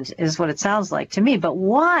the end, is what it sounds like to me. But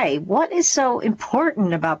why? What is so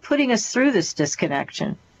important about putting us through this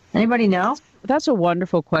disconnection? Anybody know? That's a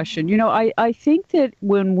wonderful question. I think that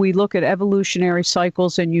when we look at evolutionary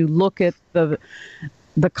cycles and you look at the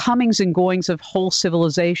comings and goings of whole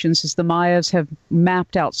civilizations, as the Mayas have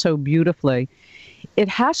mapped out so beautifully, it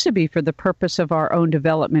has to be for the purpose of our own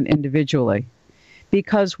development individually.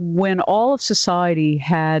 Because when all of society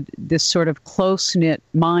had this sort of close-knit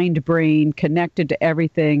mind-brain connected to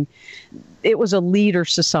everything, it was a leader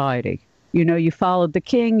society. You followed the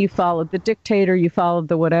king, you followed the dictator, you followed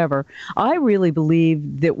the whatever. I really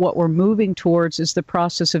believe that what we're moving towards is the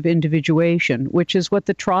process of individuation, which is what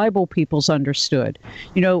the tribal peoples understood.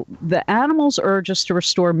 The animals urge us to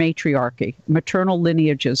restore matriarchy, maternal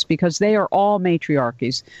lineages, because they are all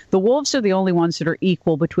matriarchies. The wolves are the only ones that are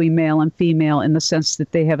equal between male and female in the sense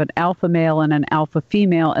that they have an alpha male and an alpha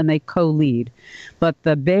female, and they co-lead. But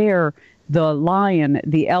the bear, the lion,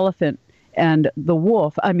 the elephant, and the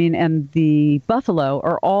wolf, and the buffalo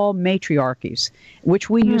are all matriarchies, which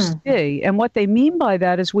we used to be. And what they mean by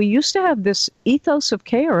that is we used to have this ethos of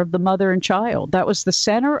care of the mother and child. That was the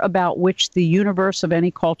center about which the universe of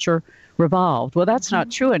any culture revolved. Well, that's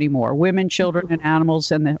not true anymore. Women, children, and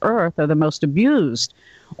animals and the earth are the most abused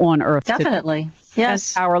on earth Definitely. today.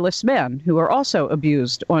 Yes. And powerless men who are also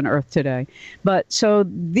abused on earth today. But so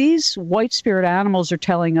these white spirit animals are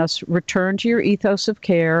telling us, return to your ethos of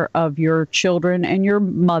care of your children and your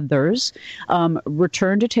mothers,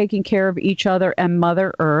 return to taking care of each other and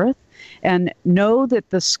Mother Earth, and know that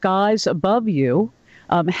the skies above you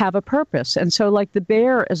have a purpose. And so like the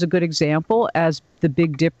bear is a good example, as the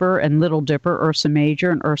Big Dipper and Little Dipper, Ursa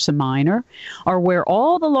Major and Ursa Minor, are where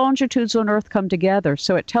all the longitudes on Earth come together.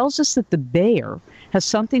 So it tells us that the bear has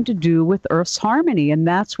something to do with Earth's harmony, and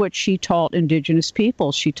that's what she taught indigenous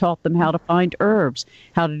peoples. She taught them how to find herbs,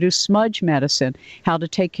 how to do smudge medicine, how to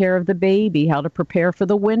take care of the baby, how to prepare for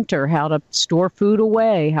the winter, how to store food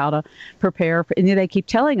away, how to prepare for, and they keep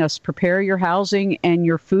telling us, prepare your housing and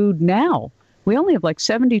your food now. We only have like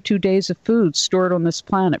 72 days of food stored on this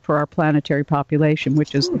planet for our planetary population,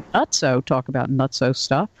 which is nutso. Talk about nutso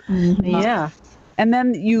stuff. Yeah. And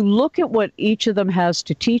then you look at what each of them has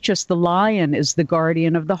to teach us. The lion is the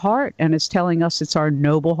guardian of the heart and is telling us it's our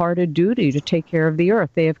noble-hearted duty to take care of the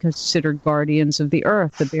earth. They have considered guardians of the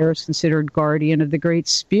earth. The bear is considered guardian of the Great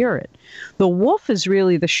Spirit. The wolf is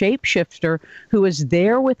really the shapeshifter who is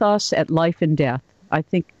there with us at life and death. I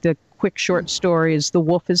think the quick short story is The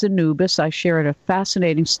Wolf is Anubis. I shared a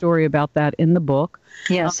fascinating story about that in the book.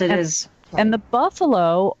 Yes, it is. And the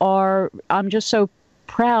buffalo I'm just so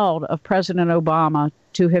proud of President Obama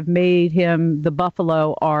to have made him, the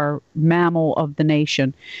buffalo, our mammal of the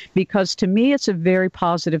nation, because to me it's a very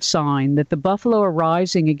positive sign that the buffalo are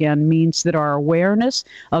rising again means that our awareness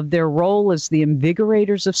of their role as the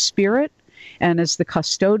invigorators of spirit and as the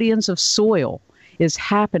custodians of soil is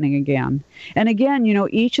happening again. And again,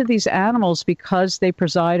 each of these animals, because they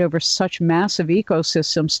preside over such massive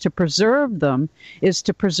ecosystems, to preserve them is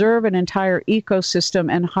to preserve an entire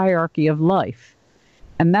ecosystem and hierarchy of life.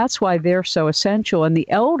 And that's why they're so essential. And the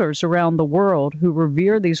elders around the world who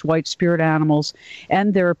revere these white spirit animals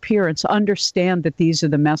and their appearance understand that these are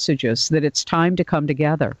the messages, that it's time to come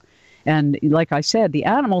together. And like I said, the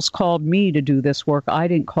animals called me to do this work. I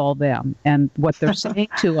didn't call them. And what they're saying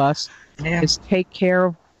to us is take care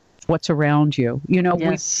of what's around you.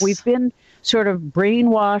 Yes. We've been sort of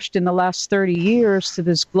brainwashed in the last 30 years to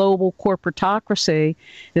this global corporatocracy,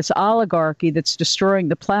 this oligarchy that's destroying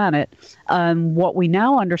the planet. What we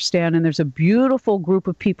now understand, and there's a beautiful group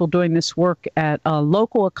of people doing this work at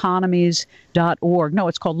localeconomies.org. No,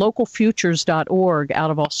 it's called localfutures.org out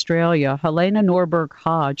of Australia. Helena Norberg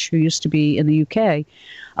Hodge, who used to be in the UK,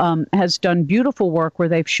 has done beautiful work where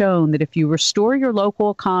they've shown that if you restore your local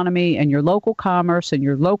economy and your local commerce and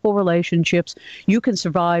your local relationships, you can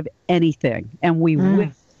survive anything. And we will.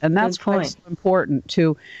 And that's why it's so important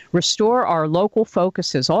to restore our local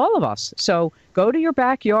focuses, all of us. So go to your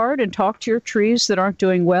backyard and talk to your trees that aren't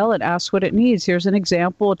doing well and ask what it needs. Here's an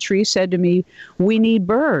example. A tree said to me, we need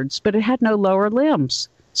birds, but it had no lower limbs.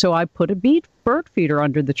 So I put a bird feeder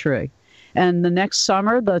under the tree. And the next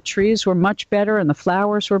summer, the trees were much better and the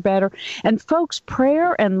flowers were better. And folks,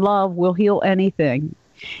 prayer and love will heal anything.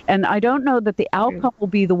 And I don't know that the outcome will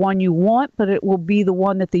be the one you want, but it will be the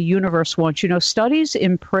one that the universe wants. Studies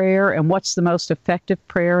in prayer and what's the most effective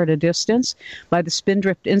prayer at a distance by the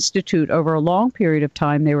Spindrift Institute over a long period of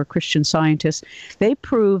time, they were Christian scientists, they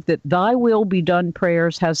proved that thy will be done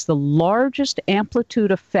prayers has the largest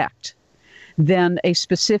amplitude effect than a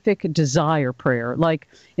specific desire prayer. Like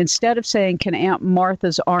instead of saying, can Aunt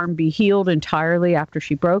Martha's arm be healed entirely after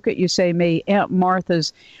she broke it, you say, may Aunt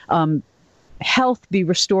Martha's health be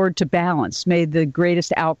restored to balance. May the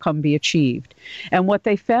greatest outcome be achieved. And what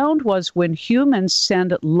they found was when humans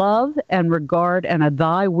send love and regard and a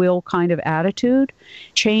thy will kind of attitude,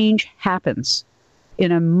 change happens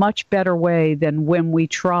in a much better way than when we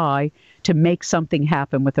try to make something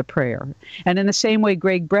happen with a prayer. And in the same way,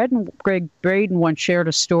 Greg Braden once shared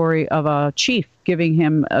a story of a chief giving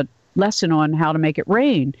him a lesson on how to make it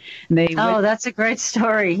rain. And that's a great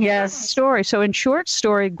story. Yes. So in short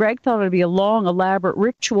story, Greg thought it would be a long, elaborate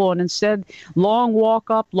ritual, and instead, long walk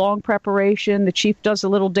up, long preparation. The chief does a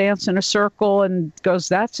little dance in a circle and goes,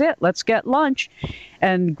 that's it, let's get lunch.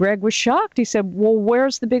 And Greg was shocked. He said, well,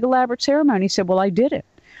 where's the big elaborate ceremony? He said, well, I did it.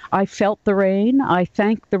 I felt the rain. I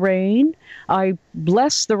thanked the rain. I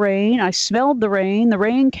blessed the rain. I smelled the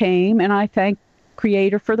rain came, and I thanked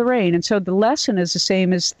Creator for the rain. And so the lesson is the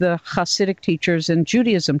same as the Hasidic teachers and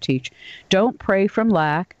Judaism teach. Don't pray from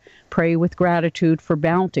lack, pray with gratitude for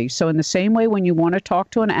bounty. So in the same way, when you want to talk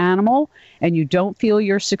to an animal and you don't feel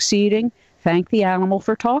you're succeeding, thank the animal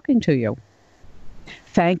for talking to you.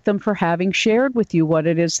 Thank them for having shared with you what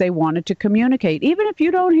it is they wanted to communicate, even if you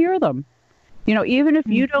don't hear them. Even if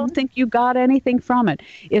you don't think you got anything from it.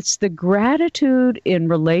 It's the gratitude in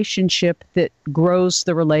relationship that grows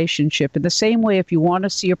the relationship. In the same way, if you want to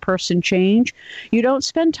see a person change, you don't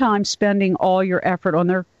spend time spending all your effort on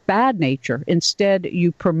their bad nature. Instead,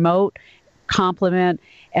 you promote, compliment,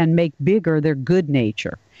 and make bigger their good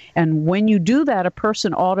nature. And when you do that, a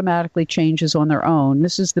person automatically changes on their own.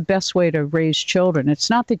 This is the best way to raise children. It's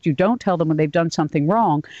not that you don't tell them when they've done something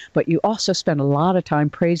wrong, but you also spend a lot of time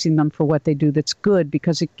praising them for what they do that's good,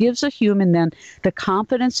 because it gives a human then the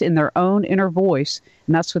confidence in their own inner voice.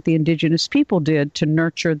 And that's what the indigenous people did to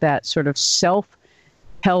nurture that sort of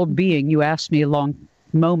self-held being. You asked me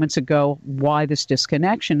moments ago why this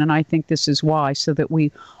disconnection, and I think this is why, so that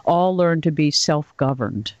we all learn to be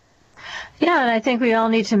self-governed. Yeah, and I think we all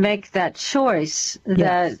need to make that choice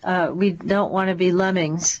that we don't want to be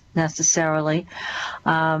lemmings necessarily,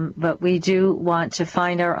 but we do want to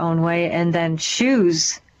find our own way and then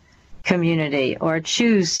choose community or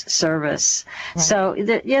choose service. Right. So,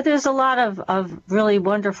 there's a lot of really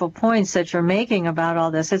wonderful points that you're making about all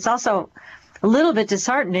this. It's also a little bit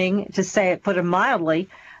disheartening, to say it, put it mildly,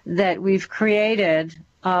 that we've created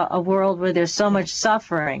a world where there's so much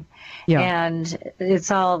suffering. Yeah. And it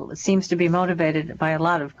seems to be motivated by a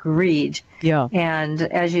lot of greed. Yeah. And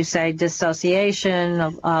as you say,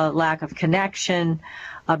 dissociation, lack of connection,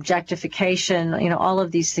 objectification, all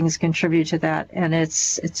of these things contribute to that. And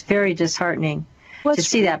it's very disheartening to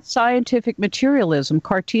see that. Scientific materialism,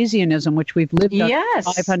 Cartesianism, which we've lived under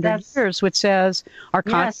 500 years, which says our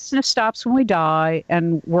consciousness stops when we die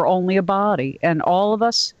and we're only a body. And all of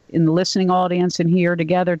us in the listening audience and here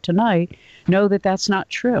together tonight know that that's not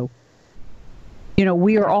true.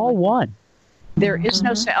 We are all one. There is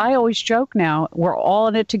no, I always joke now, we're all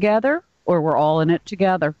in it together or we're all in it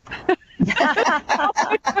together.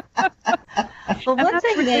 Well, one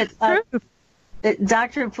thing that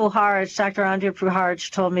Dr. Andrea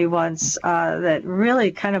Puharich told me once that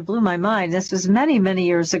really kind of blew my mind. This was many, many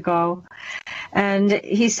years ago. And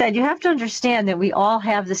he said, you have to understand that we all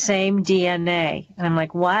have the same DNA. And I'm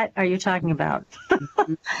like, what are you talking about?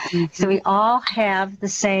 So we all have the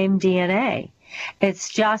same DNA. It's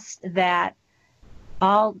just that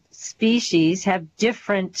all species have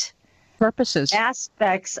different purposes,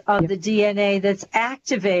 aspects of the DNA that's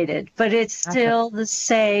activated, but it's still the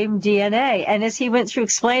same DNA. And as he went through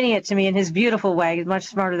explaining it to me in his beautiful way, he's much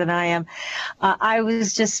smarter than I am, I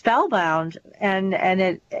was just spellbound, and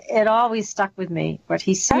it always stuck with me what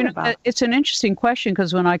he said about it. It's an interesting question,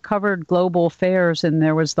 because when I covered global affairs and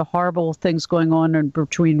there was the horrible things going on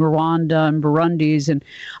between Rwanda and Burundis, and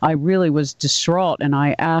I really was distraught, and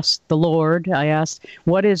I asked the Lord,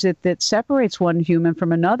 what is it that separates one human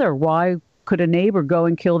from another? Why could a neighbor go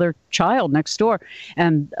and kill their child next door?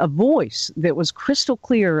 And a voice that was crystal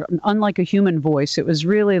clear, unlike a human voice, it was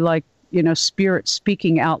really like, spirit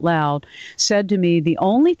speaking out loud, said to me, the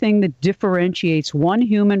only thing that differentiates one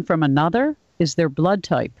human from another is their blood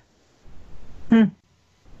type.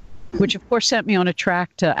 Which, of course, sent me on a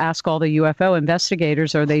track to ask all the UFO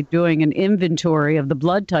investigators, are they doing an inventory of the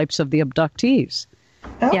blood types of the abductees?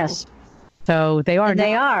 Oh. Yes. So they are. And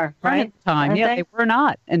they are, right? They were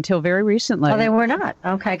not until very recently. Oh, they were not.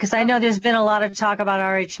 Okay, because I know there's been a lot of talk about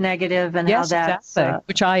RH negative and how that's... Exactly.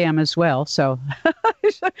 Which I am as well. So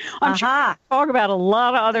I'm sure we'll talk about a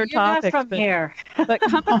lot of other topics. You're not from here. But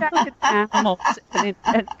coming back to animals and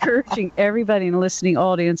encouraging everybody in the listening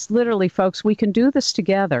audience, literally, folks, we can do this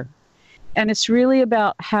together. And it's really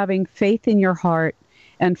about having faith in your heart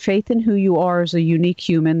and faith in who you are as a unique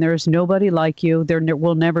human. There is nobody like you. There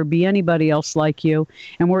will never be anybody else like you.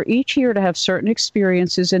 And we're each here to have certain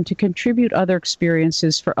experiences and to contribute other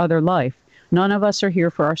experiences for other life. None of us are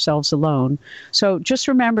here for ourselves alone. So just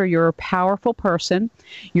remember, you're a powerful person.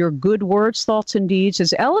 Your good words, thoughts, and deeds,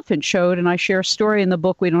 as Elephant showed, and I share a story in the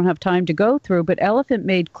book we don't have time to go through, but Elephant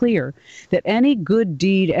made clear that any good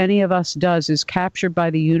deed any of us does is captured by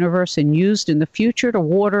the universe and used in the future to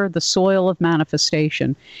water the soil of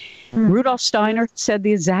manifestation. Rudolf Steiner said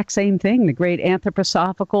the exact same thing, the great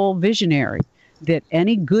anthroposophical visionary, that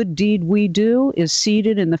any good deed we do is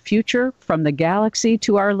seeded in the future from the galaxy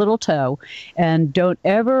to our little toe. And don't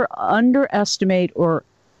ever underestimate or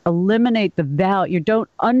eliminate the value. Don't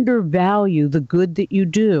undervalue the good that you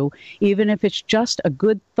do, even if it's just a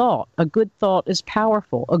good thought. A good thought is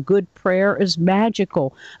powerful. A good prayer is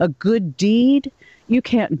magical. A good deed, you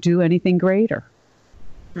can't do anything greater.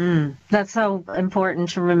 That's so important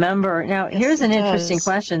to remember. Now, here's an interesting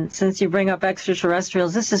question. Since you bring up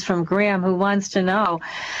extraterrestrials, this is from Graham, who wants to know,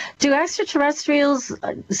 do extraterrestrials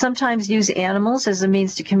sometimes use animals as a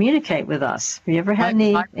means to communicate with us? Have you ever had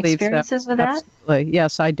any experiences with that? Absolutely.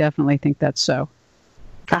 Yes, I definitely think that's so.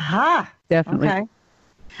 Aha. Definitely. Okay.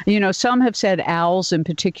 You know, some have said owls in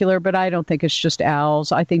particular, but I don't think it's just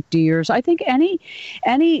owls. I think deers. I think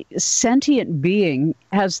any sentient being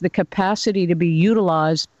has the capacity to be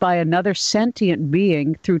utilized by another sentient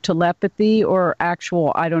being through telepathy or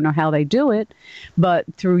actual, I don't know how they do it, but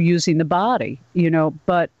through using the body, you know.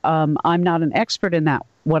 But I'm not an expert in that.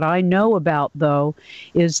 What I know about, though,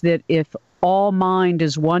 is that if all mind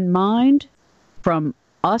is one mind, from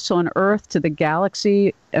us on Earth to the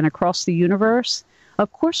galaxy and across the universe,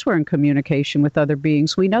 of course we're in communication with other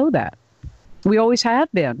beings. We know that. We always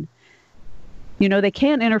have been. You know, they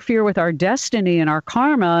can't interfere with our destiny and our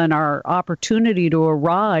karma and our opportunity to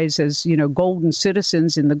arise as, you know, golden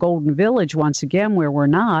citizens in the golden village once again, where we're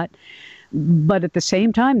not. But at the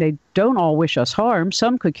same time, they don't all wish us harm.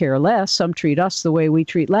 Some could care less. Some treat us the way we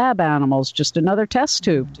treat lab animals, just another test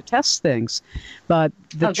tube to test things. But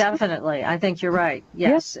definitely. I think you're right.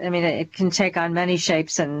 Yes. I mean, it can take on many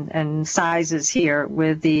shapes and sizes here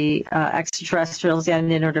with the extraterrestrials and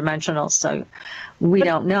interdimensionals. So we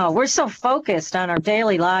don't know. We're so focused on our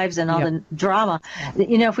daily lives and all the drama.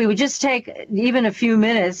 You know, if we would just take even a few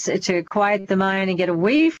minutes to quiet the mind and get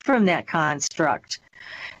away from that construct,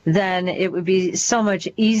 then it would be so much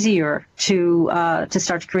easier to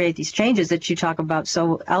start to create these changes that you talk about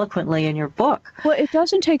so eloquently in your book. Well, it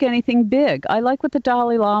doesn't take anything big. I like what the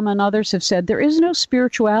Dalai Lama and others have said. There is no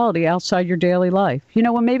spirituality outside your daily life. You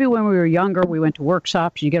know, maybe when we were younger, we went to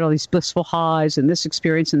workshops, you get all these blissful highs and this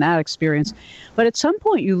experience and that experience. But at some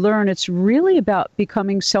point you learn it's really about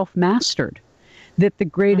becoming self-mastered, that the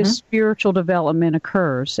greatest spiritual development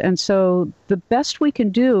occurs. And so the best we can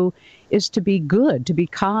do is to be good, to be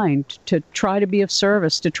kind, to try to be of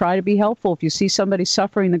service, to try to be helpful. If you see somebody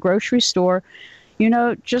suffering in the grocery store, you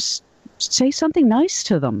know, just say something nice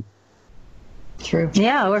to them. True.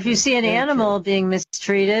 Yeah, or if you see an animal being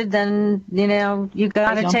mistreated, then, you know, you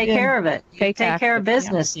got to take care of it. Take care of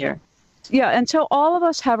business here. Yeah, and so all of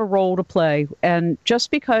us have a role to play. And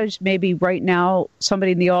just because maybe right now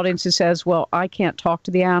somebody in the audience says, well, I can't talk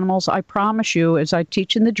to the animals, I promise you, as I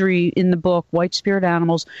teach in the book, White Spirit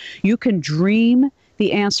Animals, you can dream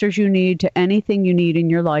the answers you need to anything you need in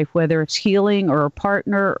your life, whether it's healing or a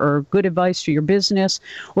partner or good advice for your business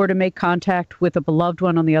or to make contact with a beloved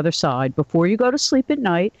one on the other side. Before you go to sleep at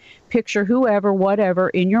night, picture whoever, whatever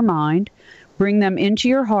in your mind. Bring them into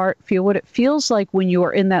your heart, feel what it feels like when you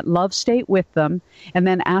are in that love state with them, and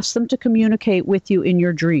then ask them to communicate with you in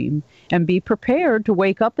your dream. And be prepared to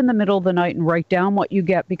wake up in the middle of the night and write down what you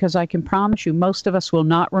get, because I can promise you most of us will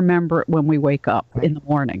not remember it when we wake up in the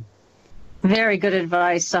morning. Very good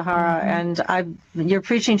advice, Zohara. And you're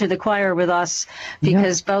preaching to the choir with us,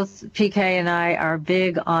 because both PK and I are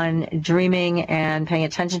big on dreaming and paying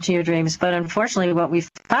attention to your dreams. But unfortunately, what we've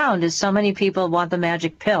found is so many people want the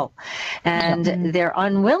magic pill, and they're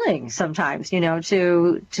unwilling sometimes, you know,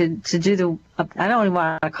 to do the, I don't even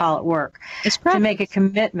want to call it work, to make a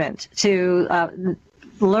commitment to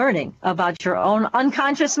learning about your own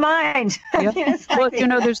unconscious mind. Well, you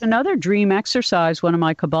know, there's another dream exercise one of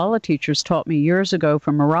my Kabbalah teachers taught me years ago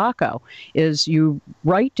from Morocco, is you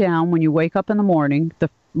write down when you wake up in the morning the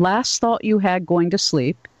last thought you had going to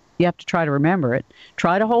sleep. You have to try to remember it.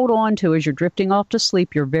 Try to hold on to, as you're drifting off to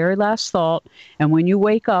sleep, your very last thought. And when you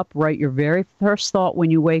wake up, write your very first thought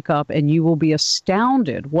when you wake up, and you will be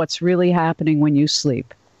astounded what's really happening when you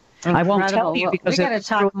sleep. Incredible. I won't tell you because we got to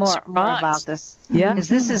talk more about this. Yeah, because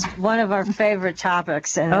this is one of our favorite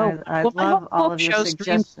topics, and I love all of your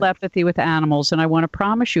suggestions. Telepathy with animals, and I want to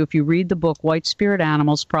promise you, if you read the book White Spirit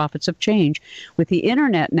Animals, Prophets of Change, with the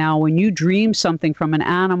internet now, when you dream something from an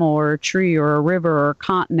animal or a tree or a river or a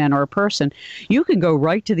continent or a person, you can go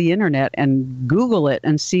right to the internet and Google it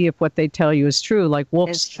and see if what they tell you is true. Like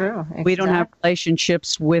wolves, it's true. Exactly. We don't have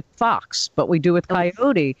relationships with fox, but we do with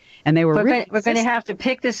coyote, and they were. We're going to have to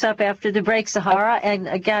pick this up after the break, Zohara. And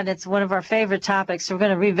again, it's one of our favorite topics. So we're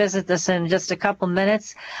going to revisit this in just a couple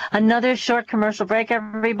minutes. Another short commercial break,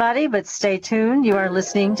 everybody, but stay tuned. You are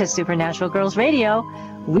listening to Supernatural Girls Radio.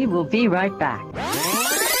 We will be right back.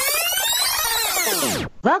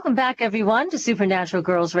 Welcome back, everyone, to Supernatural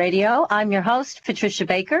Girls Radio. I'm your host, Patricia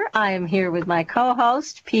Baker. I am here with my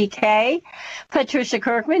co-host, PK, Patricia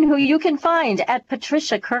Kirkman, who you can find at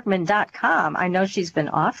patriciakirkman.com. I know she's been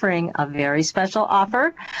offering a very special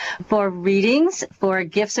offer for readings, for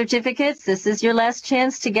gift certificates. This is your last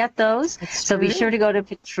chance to get those. So be sure to go to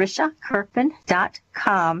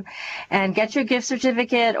patriciakirkman.com and get your gift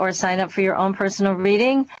certificate or sign up for your own personal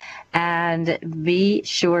reading. And be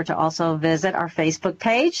sure to also visit our Facebook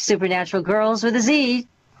page, Supernatural Girls with a Z.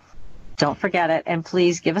 Don't forget it. And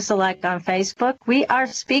please give us a like on Facebook. We are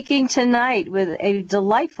speaking tonight with a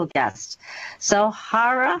delightful guest,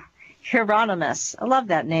 Zohara Hieronimus. I love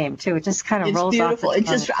that name, too. It just kind of rolls beautiful. off. It's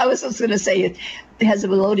beautiful. I was just going to say it has a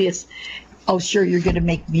melodious, oh, sure, you're going to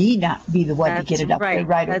make me not be the one to get it up there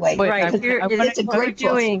right away. Right. It's a great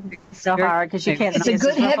doing, Zohara, because you can't. It's a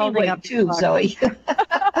good heavyweight, too, Zoe.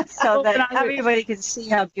 So that everybody can see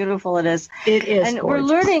how beautiful it is. It is. And gorgeous.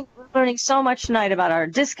 we're learning so much tonight about our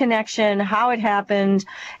disconnection, how it happened,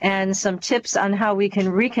 and some tips on how we can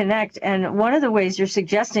reconnect. And one of the ways you're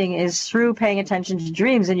suggesting is through paying attention to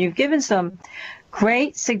dreams. And you've given some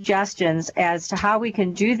great suggestions as to how we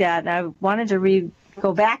can do that. And I wanted to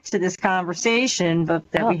go back to this conversation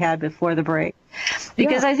that we had before the break,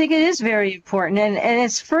 because I think it is very important, and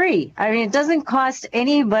it's free. I mean, it doesn't cost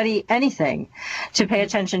anybody anything to pay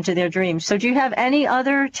attention to their dreams. So do you have any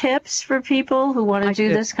other tips for people who want to do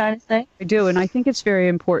this kind of thing? I do, and I think it's very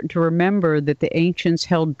important to remember that the ancients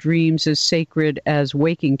held dreams as sacred as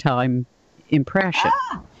waking time impression,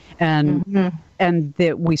 and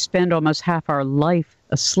that we spend almost half our life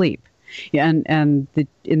asleep. And in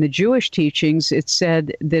the Jewish teachings, it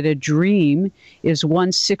said that a dream is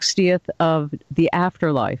 1/60th of the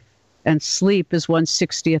afterlife, and sleep is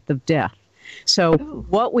 1/60th of death. So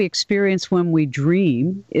what we experience when we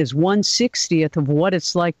dream is 1/60th of what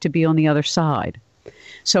it's like to be on the other side.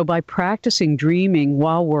 So by practicing dreaming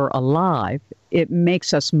while we're alive, it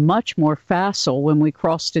makes us much more facile when we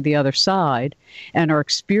cross to the other side and are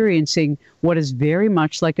experiencing what is very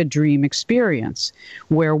much like a dream experience,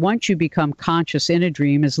 where once you become conscious in a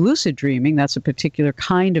dream as lucid dreaming, that's a particular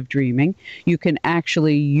kind of dreaming, you can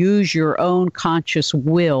actually use your own conscious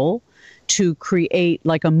will to create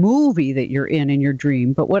like a movie that you're in your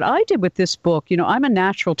dream. But what I did with this book, I'm a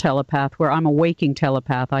natural telepath where I'm a waking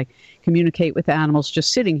telepath. I communicate with animals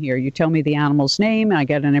just sitting here. You tell me the animal's name, I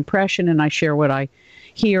get an impression, and I share what I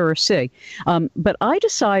hear or see. But I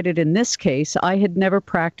decided in this case, I had never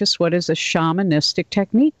practiced what is a shamanistic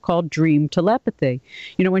technique called dream telepathy.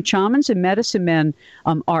 When shamans and medicine men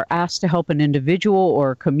are asked to help an individual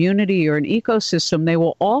or a community or an ecosystem, they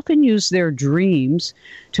will often use their dreams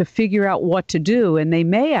to figure out what to do. And they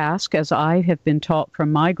may ask, as I have been taught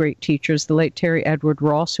from my great teachers, the late Terry Edward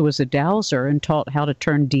Ross, who was a dowser and taught how to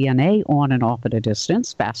turn DNA on and off at a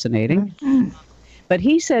distance. Fascinating. Mm-hmm. But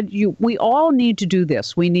he said, we all need to do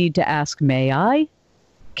this. We need to ask, may I,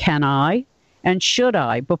 can I, and should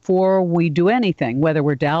I before we do anything, whether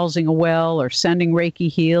we're dowsing a well or sending Reiki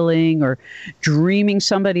healing or dreaming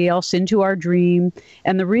somebody else into our dream.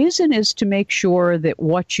 And the reason is to make sure that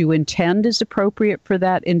what you intend is appropriate for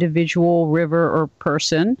that individual, river, or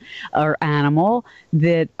person or animal,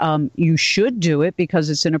 that you should do it because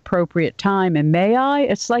it's an appropriate time. And may I,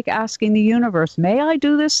 it's like asking the universe, may I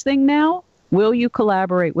do this thing now? Will you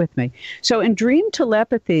collaborate with me? So in dream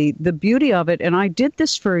telepathy, the beauty of it, and I did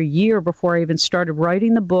this for a year before I even started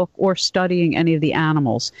writing the book or studying any of the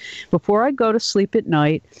animals. Before I go to sleep at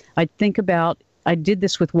night, I did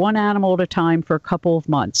this with one animal at a time for a couple of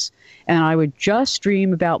months. And I would just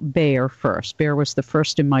dream about Bear first. Bear was the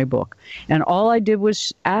first in my book. And all I did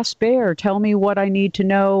was ask Bear, tell me what I need to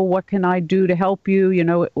know. What can I do to help you?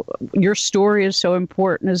 Your story is so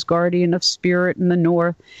important as guardian of spirit in the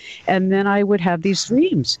north. And then I would have these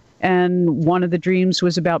dreams. And one of the dreams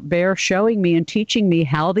was about Bear showing me and teaching me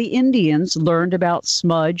how the Indians learned about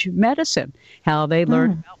smudge medicine, how they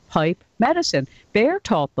learned about pipe medicine. Bear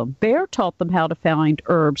taught them how to find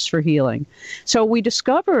herbs for healing. So we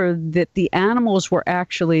discovered that the animals were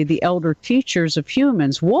actually the elder teachers of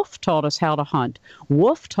humans. Wolf taught us how to hunt.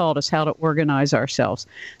 Wolf taught us how to organize ourselves.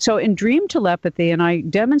 So in dream telepathy, and I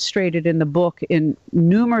demonstrated in the book in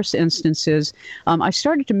numerous instances, I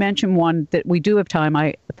started to mention one that we do have time.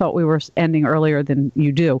 I thought we were ending earlier than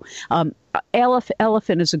you do.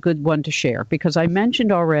 Elephant is a good one to share because I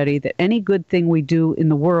mentioned already that any good thing we do in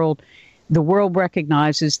the world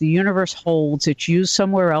recognizes, the universe holds, it's used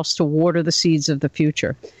somewhere else to water the seeds of the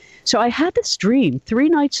future. So I had this dream 3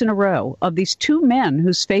 nights in a row of these 2 men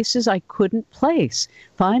whose faces I couldn't place.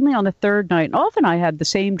 Finally, on the 3rd night, and often I had the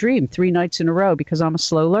same dream 3 nights in a row because I'm a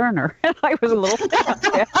slow learner. And I was a little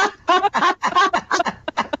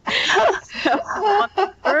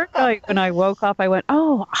when I woke up, I went,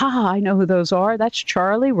 I know who those are. That's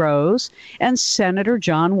Charlie Rose and Senator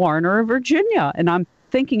John Warner of Virginia. And I'm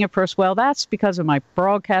thinking at first, well, that's because of my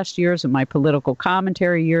broadcast years and my political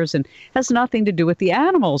commentary years and has nothing to do with the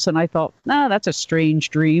animals. And I thought, that's a strange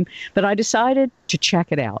dream. But I decided to check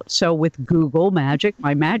it out. So with Google Magic,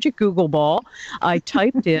 my magic Google ball, I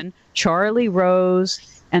typed in Charlie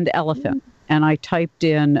Rose and elephant. And I typed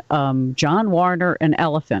in John Warner and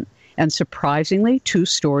elephant. And surprisingly, 2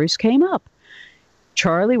 stories came up.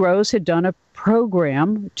 Charlie Rose had done a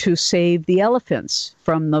program to save the elephants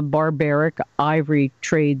from the barbaric ivory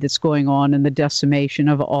trade that's going on and the decimation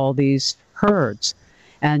of all these herds.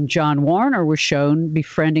 And John Warner was shown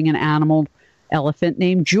befriending an animal elephant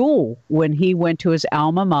named Jewel when he went to his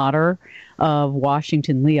alma mater of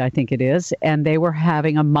Washington Lee, I think it is, and they were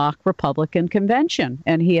having a mock Republican convention.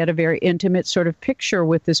 And he had a very intimate sort of picture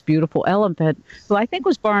with this beautiful elephant, who I think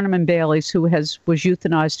was Barnum and Bailey's, who was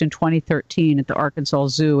euthanized in 2013 at the Arkansas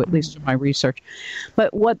Zoo, at least in my research.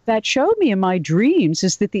 But what that showed me in my dreams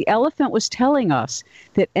is that the elephant was telling us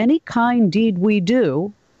that any kind deed we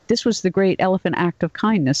do, this was the great elephant act of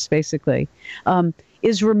kindness, basically,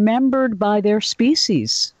 is remembered by their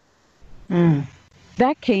species.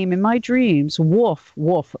 That came in my dreams. Woof,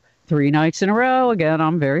 woof. 3 nights in a row. Again,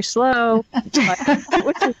 I'm very slow.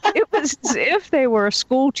 It was as if they were a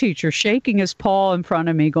school teacher shaking his paw in front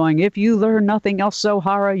of me going, if you learn nothing else,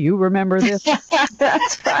 Zohara, you remember this.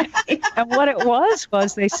 That's right. And what it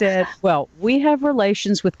was they said, well, we have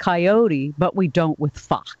relations with coyote, but we don't with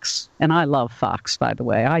fox. And I love fox, by the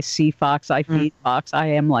way. I see fox. I feed fox. I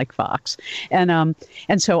am like fox. And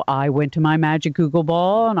so I went to my magic Google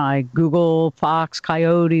ball and I Google fox,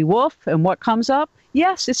 coyote, wolf. And what comes up?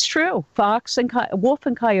 Yes, it's true. Fox and wolf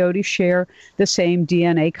and coyote share the same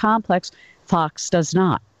DNA complex. Fox does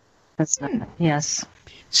not. That's not. Yes.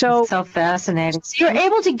 So fascinating. So you're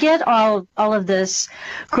able to get all of this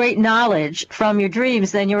great knowledge from your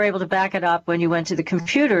dreams. Then you're able to back it up when you went to the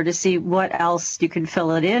computer to see what else you can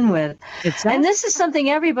fill it in with. Exactly. And this is something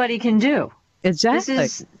everybody can do. Exactly.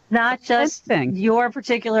 This is not just your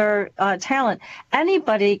particular talent.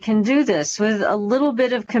 Anybody can do this with a little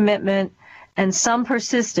bit of commitment and some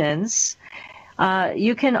persistence.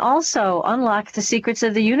 You can also unlock the secrets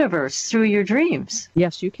of the universe through your dreams.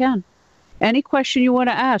 Yes, you can. Any question you want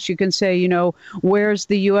to ask, you can say, where's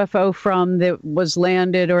the UFO from that was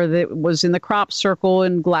landed or that was in the crop circle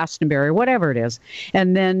in Glastonbury, whatever it is.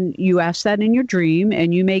 And then you ask that in your dream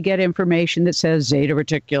and you may get information that says Zeta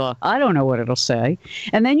Reticula. I don't know what it'll say.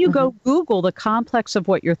 And then you go Google the complex of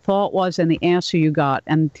what your thought was and the answer you got.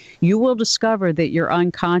 And you will discover that your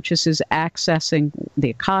unconscious is accessing the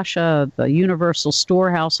Akasha, the universal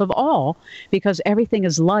storehouse of all, because everything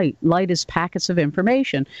is light. Light is packets of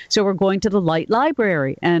information. So we're going to the light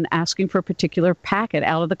library and asking for a particular packet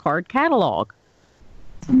out of the card catalog.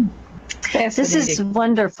 This is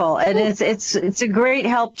wonderful, and it's a great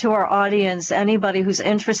help to our audience. Anybody who's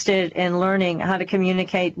interested in learning how to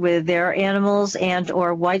communicate with their animals and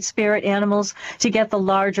or white spirit animals to get the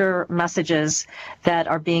larger messages that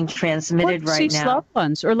are being transmitted right now. Loved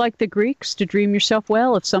ones, or like the Greeks, to dream yourself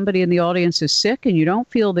well. If somebody in the audience is sick and you don't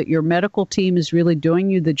feel that your medical team is really doing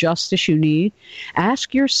you the justice you need,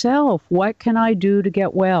 ask yourself, what can I do to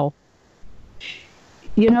get well?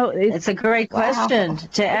 It's a great question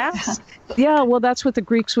to ask. Yeah, well, that's what the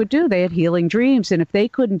Greeks would do. They had healing dreams, and if they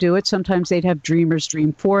couldn't do it, sometimes they'd have dreamers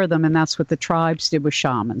dream for them, and that's what the tribes did with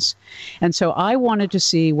shamans. And so I wanted to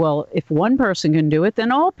see, well, if one person can do it,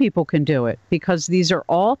 then all people can do it, because these are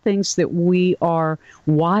all things that we are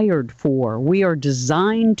wired for. We are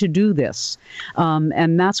designed to do this,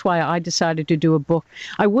 and that's why I decided to do a book.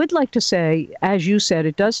 I would like to say, as you said,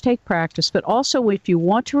 it does take practice, but also if you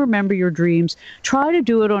want to remember your dreams, try to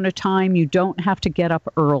do it on a time you don't have to get up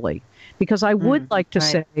early. Because I would like to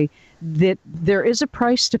say that there is a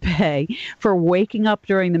price to pay for waking up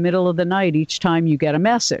during the middle of the night each time you get a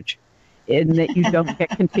message, and that you don't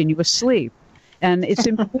get continuous sleep. And it's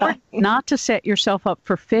important not to set yourself up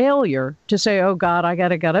for failure, to say, oh, God, I got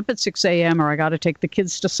to get up at 6 a.m. or I got to take the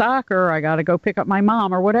kids to soccer, or I got to go pick up my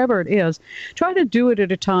mom, or whatever it is. Try to do it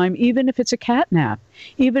at a time, even if it's a cat nap,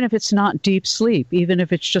 even if it's not deep sleep, even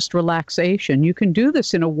if it's just relaxation. You can do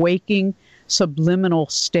this in a waking, subliminal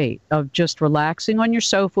state of just relaxing on your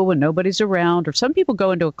sofa when nobody's around, or some people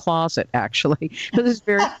go into a closet, actually, because it's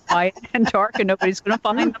very quiet and dark and nobody's going to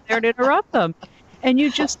find them there to interrupt them. And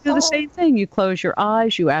you just do the same thing. You close your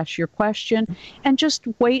eyes, you ask your question, and just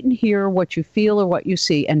wait and hear what you feel or what you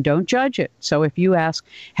see, and don't judge it. So if you ask,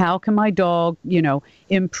 how can my dog,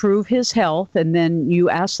 improve his health? And then you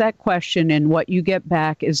ask that question, and what you get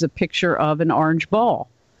back is a picture of an orange ball.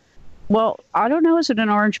 Well, I don't know, is it an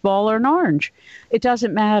orange ball or an orange? It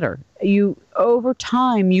doesn't matter. Over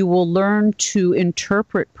time, you will learn to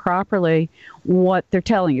interpret properly what they're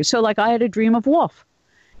telling you. So like I had a dream of wolf,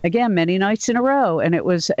 again, many nights in a row. And it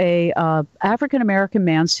was a African-American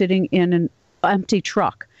man sitting in an empty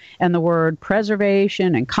truck. And the word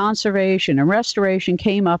preservation and conservation and restoration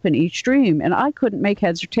came up in each dream. And I couldn't make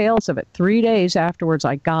heads or tails of it. 3 days afterwards,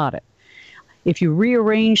 I got it. If you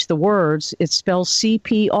rearrange the words, it spells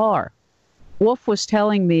CPR. Wolf was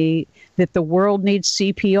telling me that the world needs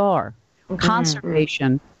CPR,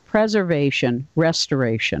 conservation, preservation,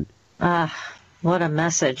 restoration. What a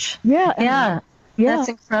message. Yeah. That's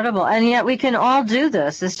incredible. And yet we can all do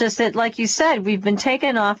this. It's just that, like you said, we've been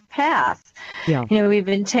taken off path. Yeah. We've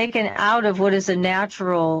been taken out of what is a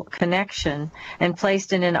natural connection and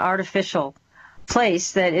placed in an artificial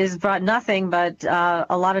place that has brought nothing but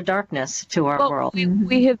a lot of darkness to our world.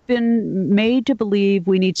 We have been made to believe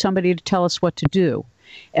we need somebody to tell us what to do.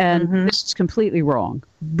 And this is completely wrong.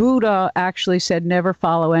 Buddha actually said never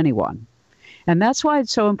follow anyone. And that's why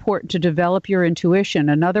it's so important to develop your intuition.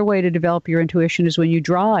 Another way to develop your intuition is when you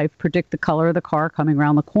drive, predict the color of the car coming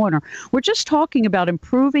around the corner. We're just talking about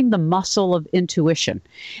improving the muscle of intuition.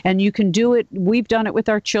 And you can do it. We've done it with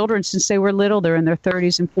our children since they were little. They're in their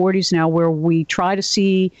 30s and 40s now, where we try to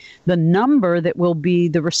see the number that will be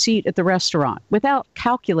the receipt at the restaurant without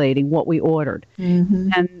calculating what we ordered.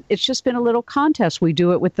 And it's just been a little contest. We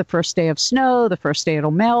do it with the first day of snow, the first day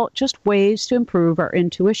it'll melt, just ways to improve our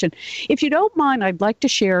intuition. If you don't mind, I'd like to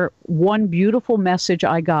share one beautiful message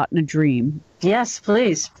I got in a dream. Yes,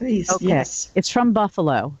 please. Please, Okay. yes. It's from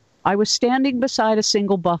Buffalo. I was standing beside a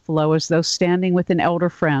single buffalo as though standing with an elder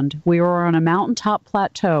friend. We were on a mountaintop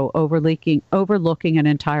plateau overlooking an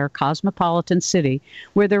entire cosmopolitan city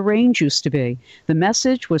where the range used to be. The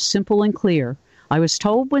message was simple and clear. I was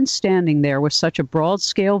told when standing there with such a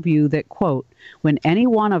broad-scale view that, quote, when any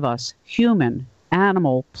one of us, human,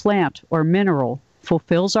 animal, plant, or mineral,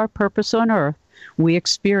 fulfills our purpose on earth, we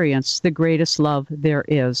experience the greatest love there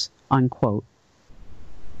is, unquote.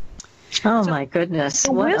 Oh, my goodness.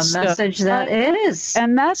 What a message that is.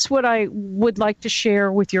 And that's what I would like to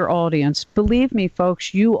share with your audience. Believe me,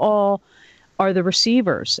 folks, you all are the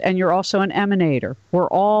receivers, and you're also an emanator. We're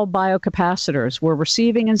all biocapacitors. We're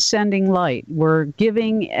receiving and sending light. We're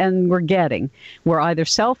giving and we're getting. We're either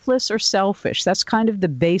selfless or selfish. That's kind of the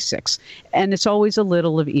basics. And it's always a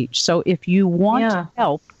little of each. So if you want to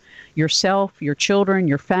help yourself, your children,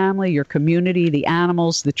 your family, your community, the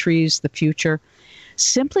animals, the trees, the future,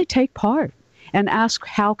 simply take part and ask,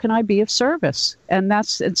 how can I be of service? And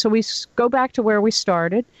so we go back to where we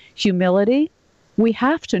started, humility. We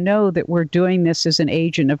have to know that we're doing this as an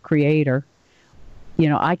agent of Creator.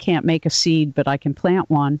 I can't make a seed, but I can plant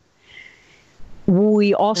one.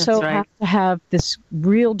 We also have to have this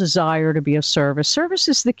real desire to be of service. Service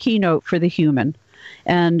is the keynote for the human.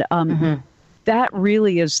 And that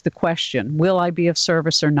really is the question. Will I be of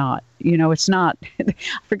service or not? It's not, I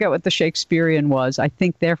forget what the Shakespearean was. I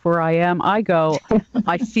think, therefore I am. I go,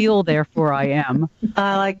 I feel, therefore I am.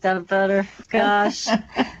 I like that better. Gosh.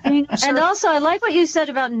 And also, I like what you said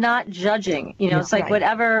about not judging. It's like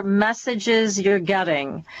whatever messages you're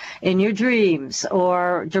getting in your dreams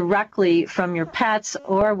or directly from your pets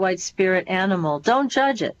or white spirit animal, don't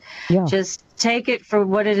judge it. Yeah. Just take it for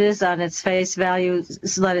what it is on its face value.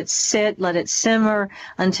 Let it sit, let it simmer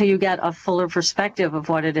until you get a fuller perspective of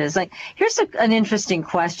what it is. Like, here's an interesting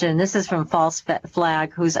question. This is from False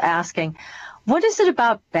Flag, who's asking, what is it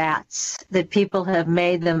about bats that people have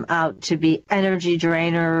made them out to be energy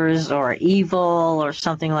drainers or evil or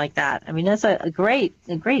something like that? I mean, that's a great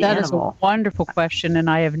animal. That is a wonderful question,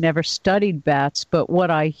 and I have never studied bats, but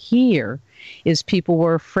what I hear is people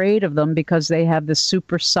were afraid of them because they have the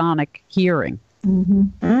supersonic hearing.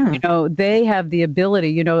 They have the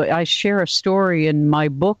ability, I share a story in my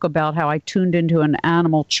book about how I tuned into an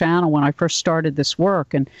animal channel when I first started this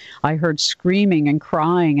work, and I heard screaming and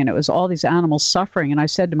crying, and it was all these animals suffering. And I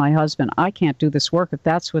said to my husband, I can't do this work if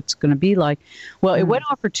that's what's going to be like. Well, it went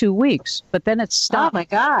on for 2 weeks, but then it stopped. Oh, my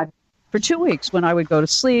God. For 2 weeks when I would go to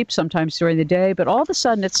sleep, sometimes during the day, but all of a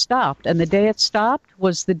sudden it stopped. And the day it stopped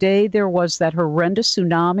was the day there was that horrendous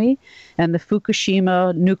tsunami and the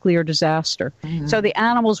Fukushima nuclear disaster. So the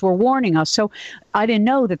animals were warning us. So I didn't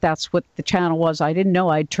know that that's what the channel was. I didn't know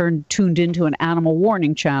I'd tuned into an animal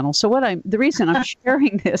warning channel. So the reason I'm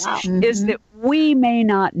sharing this is that we may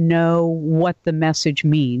not know what the message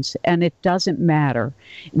means, and it doesn't matter.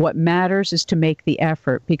 What matters is to make the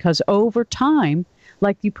effort, because over time,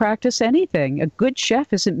 like you practice anything. A good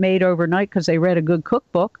chef isn't made overnight because they read a good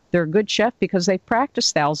cookbook. They're a good chef because they've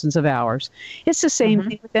practiced thousands of hours. It's the same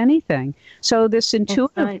thing with anything. So this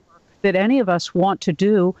intuitive work that any of us want to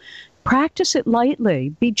do, practice it lightly.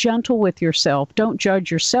 Be gentle with yourself. Don't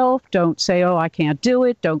judge yourself. Don't say, oh, I can't do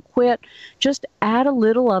it. Don't quit. Just add a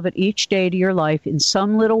little of it each day to your life in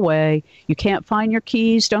some little way. You can't find your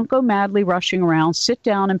keys. Don't go madly rushing around. Sit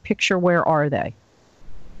down and picture, where are they?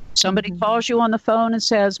 Somebody calls you on the phone and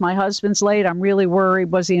says, my husband's late. I'm really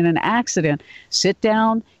worried. Was he in an accident? Sit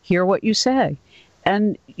down, hear what you say.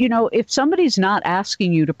 And, you know, if somebody's not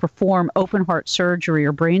asking you to perform open heart surgery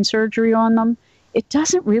or brain surgery on them, it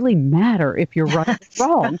doesn't really matter if you're right or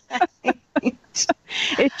wrong.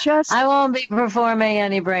 I won't be performing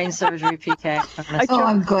any brain surgery, PK.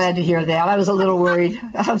 I'm glad to hear that. I was a little worried.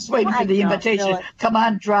 I was waiting for the invitation. Come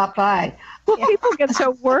on, drop by. Well, people get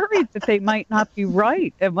so worried that they might not be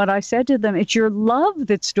right. And what I said to them, it's your love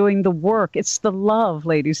that's doing the work. It's the love,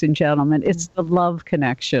 ladies and gentlemen. It's the love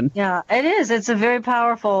connection. Yeah, it is. It's a very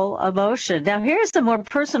powerful emotion. Now, here's a more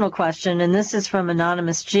personal question, and this is from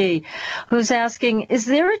Anonymous G, who's asking, is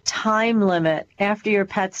there a time limit after your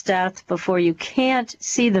pet's death before you can't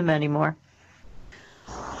see them anymore?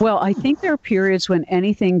 Well, I think there are periods when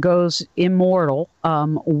anything goes immortal,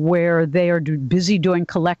 where they are busy doing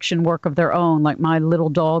collection work of their own, like my little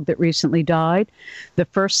dog that recently died. The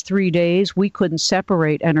first 3 days, we couldn't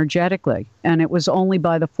separate energetically, and it was only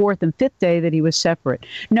by the 4th and 5th day that he was separate.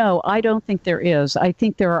 No, I don't think there is. I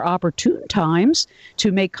think there are opportune times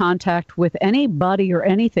to make contact with anybody or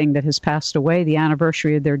anything that has passed away. The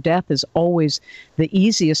anniversary of their death is always the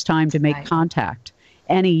easiest time to make contact.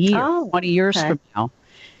 Any year, 20 years from now.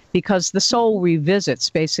 Because the soul revisits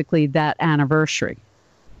basically that anniversary.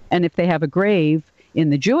 And if they have a grave, in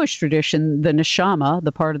the Jewish tradition, the neshama,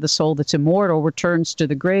 the part of the soul that's immortal, returns to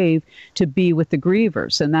the grave to be with the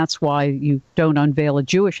grievers. And that's why you don't unveil a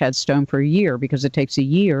Jewish headstone for a year, because it takes a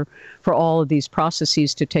year for all of these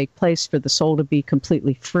processes to take place for the soul to be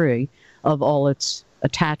completely free of all its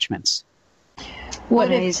attachments.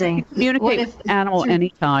 Amazing. Communicate with an animal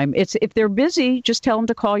anytime. If they're busy, just tell them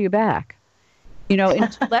to call you back. You know, in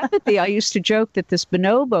telepathy, I used to joke that this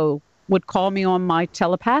bonobo would call me on my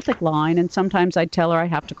telepathic line, and sometimes I'd tell her I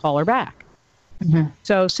have to call her back.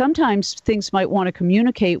 So sometimes things might want to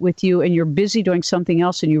communicate with you, and you're busy doing something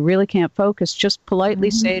else, and you really can't focus. Just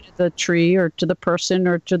politely say to the tree or to the person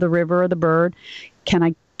or to the river or the bird, can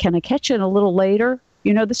I catch it a little later?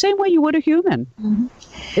 You know, the same way you would a human.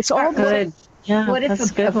 It's all good. Yeah, what if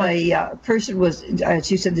a person was,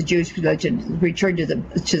 as you said, the Jewish religion returned to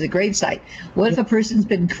the gravesite? What if a person's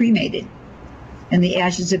been cremated and the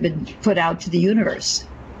ashes have been put out to the universe?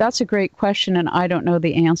 That's a great question, and I don't know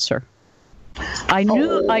the answer. I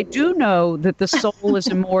do know that the soul is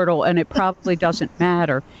immortal, and it probably doesn't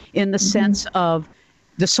matter in the sense of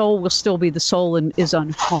the soul will still be the soul and is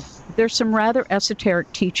unharmed. There's some rather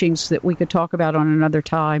esoteric teachings that we could talk about on another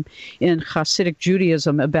time in Hasidic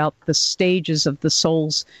Judaism about the stages of the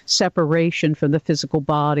soul's separation from the physical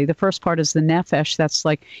body. The first part is the nefesh, that's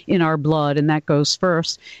like in our blood, and that goes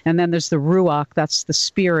first. And then there's the ruach, that's the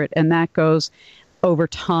spirit, and that goes over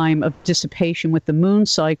time of dissipation with the moon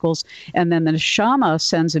cycles. And then the neshama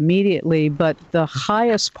ascends immediately, but the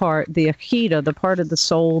highest part, the achida, the part of the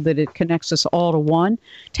soul that it connects us all to one,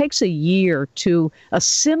 takes a year to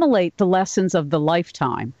assimilate the lessons of the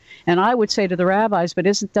lifetime. And I would say to the rabbis, but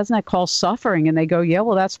doesn't that cause suffering? And they go, yeah,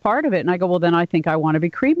 well, that's part of it. And I go, well, then I think I want to be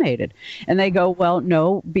cremated. And they go, well,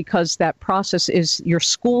 no, because that process is your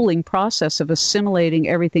schooling process of assimilating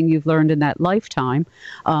everything you've learned in that lifetime,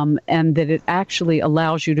 and that it actually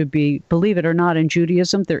allows you to be, believe it or not, in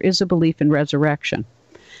Judaism, there is a belief in resurrection.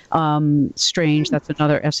 Strange, that's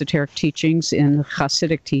another esoteric teachings in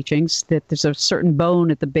Hasidic teachings, that there's a certain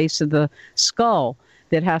bone at the base of the skull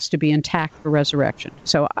that has to be intact for resurrection.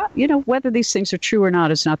 So, you know, whether these things are true or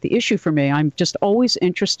not is not the issue for me. I'm just always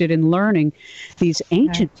interested in learning these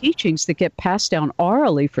ancient teachings that get passed down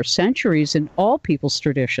orally for centuries in all people's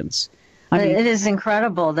traditions. I mean, it is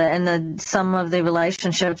incredible that some of the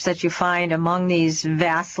relationships that you find among these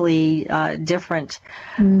vastly different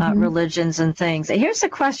religions and things. Here's a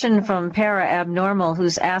question from Para Abnormal,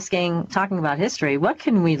 who's talking about history. What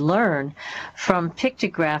can we learn from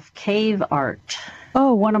pictograph cave art?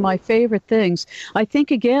 Oh, one of my favorite things. I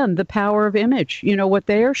think, again, the power of image. You know, what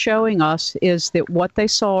they are showing us is that what they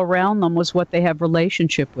saw around them was what they have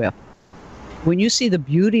relationship with. When you see the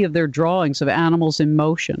beauty of their drawings of animals in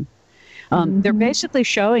motion, they're basically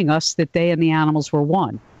showing us that they and the animals were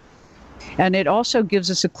one. And it also gives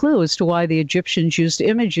us a clue as to why the Egyptians used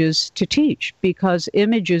images to teach, because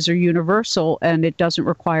images are universal and it doesn't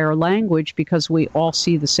require a language because we all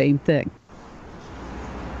see the same thing.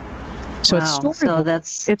 So it's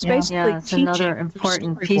basically it's another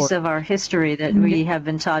important piece of our history that we have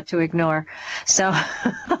been taught to ignore. So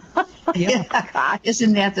Yeah.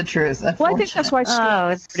 Isn't that the truth? Well, I think that's why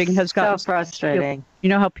stewarding has gotten so frustrating. You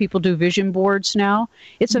know how people do vision boards now?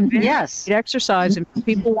 It's a very great exercise. And if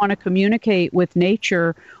people want to communicate with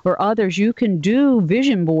nature or others, you can do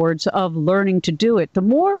vision boards of learning to do it. The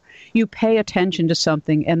more you pay attention to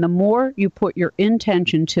something and the more you put your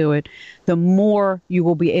intention to it, the more you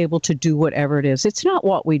will be able to do whatever it is. It's not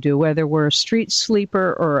what we do, whether we're a street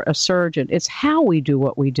sleeper or a surgeon. It's how we do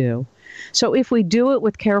what we do. So if we do it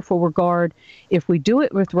with careful regard, if we do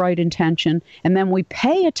it with right intention, and then we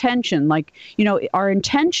pay attention, like, you know, our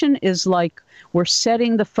intention is like we're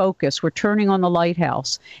setting the focus, we're turning on the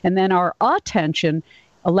lighthouse, and then our attention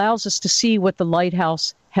allows us to see what the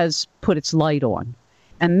lighthouse has put its light on.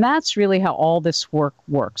 And that's really how all this work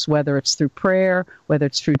works, whether it's through prayer, whether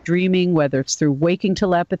it's through dreaming, whether it's through waking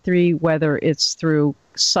telepathy, whether it's through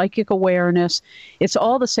psychic awareness. It's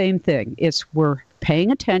all the same thing. We're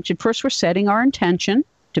paying attention. First, we're setting our intention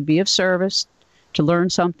to be of service, to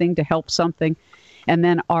learn something, to help something, and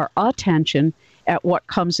then our attention at what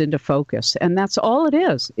comes into focus. And that's all it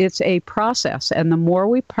is. It's a process. And the more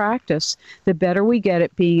we practice, the better we get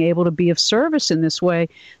at being able to be of service in this way,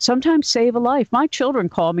 sometimes save a life. My children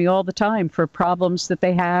call me all the time for problems that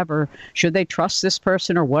they have, or should they trust this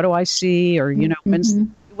person, or what do I see, or, you know,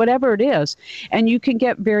 whatever it is. And you can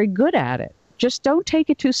get very good at it. Just don't take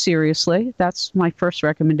it too seriously. That's my first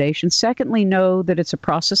recommendation. Secondly, know that it's a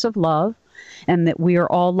process of love and that we are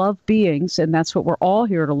all love beings, and that's what we're all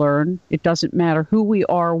here to learn. It doesn't matter who we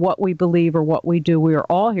are, what we believe, or what we do. We are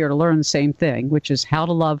all here to learn the same thing, which is how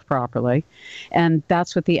to love properly. And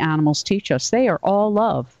that's what the animals teach us. They are all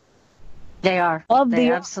love. They are.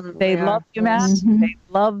 They love humanity. They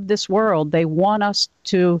love this world. They want us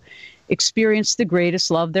to experience the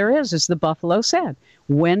greatest love there is, as the buffalo said.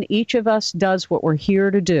 When each of us does what we're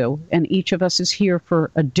here to do, and each of us is here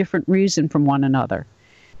for a different reason from one another.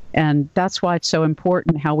 And that's why it's so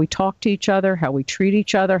important how we talk to each other, how we treat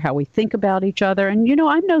each other, how we think about each other. And, you know,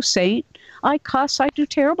 I'm no saint. I cuss. I do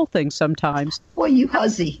terrible things sometimes. Boy, you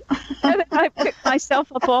hussy. I pick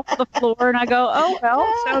myself up off the floor and I go, oh,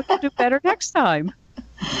 well, so you'll do better next time.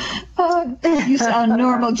 You sound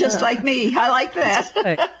normal, just like me. I like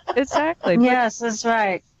that. Exactly. Yes, that's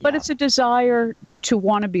right. But it's a desire to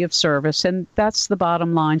want to be of service, and that's the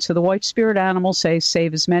bottom line. So the white spirit animals say,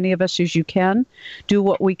 save as many of us as you can. Do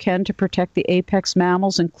what we can to protect the apex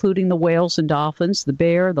mammals, including the whales and dolphins, the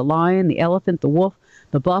bear, the lion, the elephant, the wolf,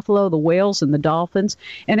 the buffalo, the whales, and the dolphins.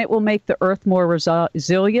 And it will make the earth more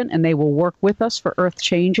resilient, and they will work with us for earth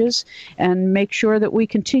changes and make sure that we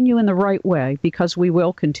continue in the right way, because we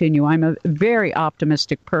will continue. I'm a very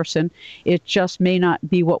optimistic person. It just may not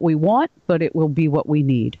be what we want, but it will be what we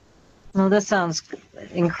need. Well, this sounds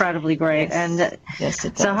incredibly great. Yes. And yes,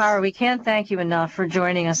 it does. Zohara, we can't thank you enough for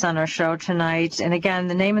joining us on our show tonight. And again,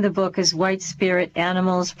 the name of the book is White Spirit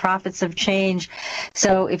Animals, Prophets of Change.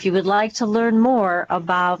 So if you would like to learn more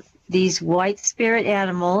about these white spirit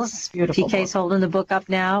animals, PK's holding the book up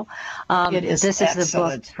now. This is the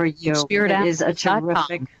book for you. It is a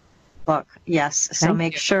terrific book. Yes. So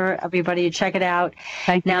make sure everybody check it out.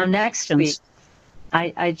 Now, next week,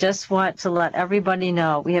 I just want to let everybody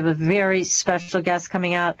know we have a very special guest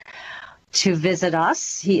coming out to visit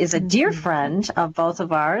us. He is a dear friend of both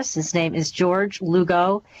of ours. His name is George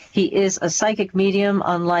Lugo. He is a psychic medium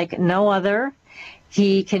unlike no other.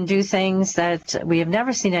 He can do things that we have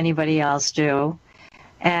never seen anybody else do.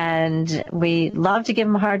 And we love to give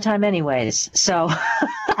him a hard time anyways. So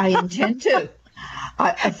I intend to.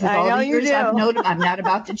 For all the years I've known him, I'm not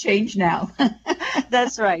about to change now.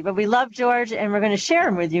 That's right. But we love George, and we're going to share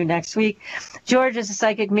him with you next week. George is a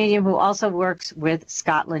psychic medium who also works with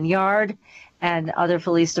Scotland Yard and other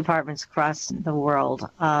police departments across the world.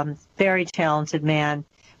 Very talented man.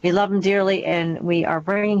 We love him dearly, and we are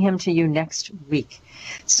bringing him to you next week.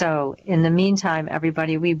 So in the meantime,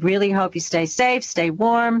 everybody, we really hope you stay safe, stay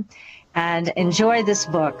warm, and enjoy this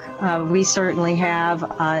book. We certainly have.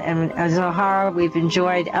 And Zohara, we've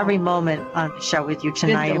enjoyed every moment on the show with you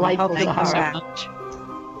tonight. And we hope Thank you so much.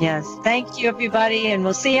 Yes. Thank you, everybody. And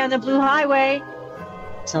we'll see you on the Blue Highway.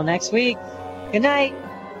 Till next week. Good night.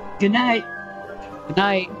 Good night. Good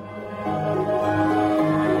night.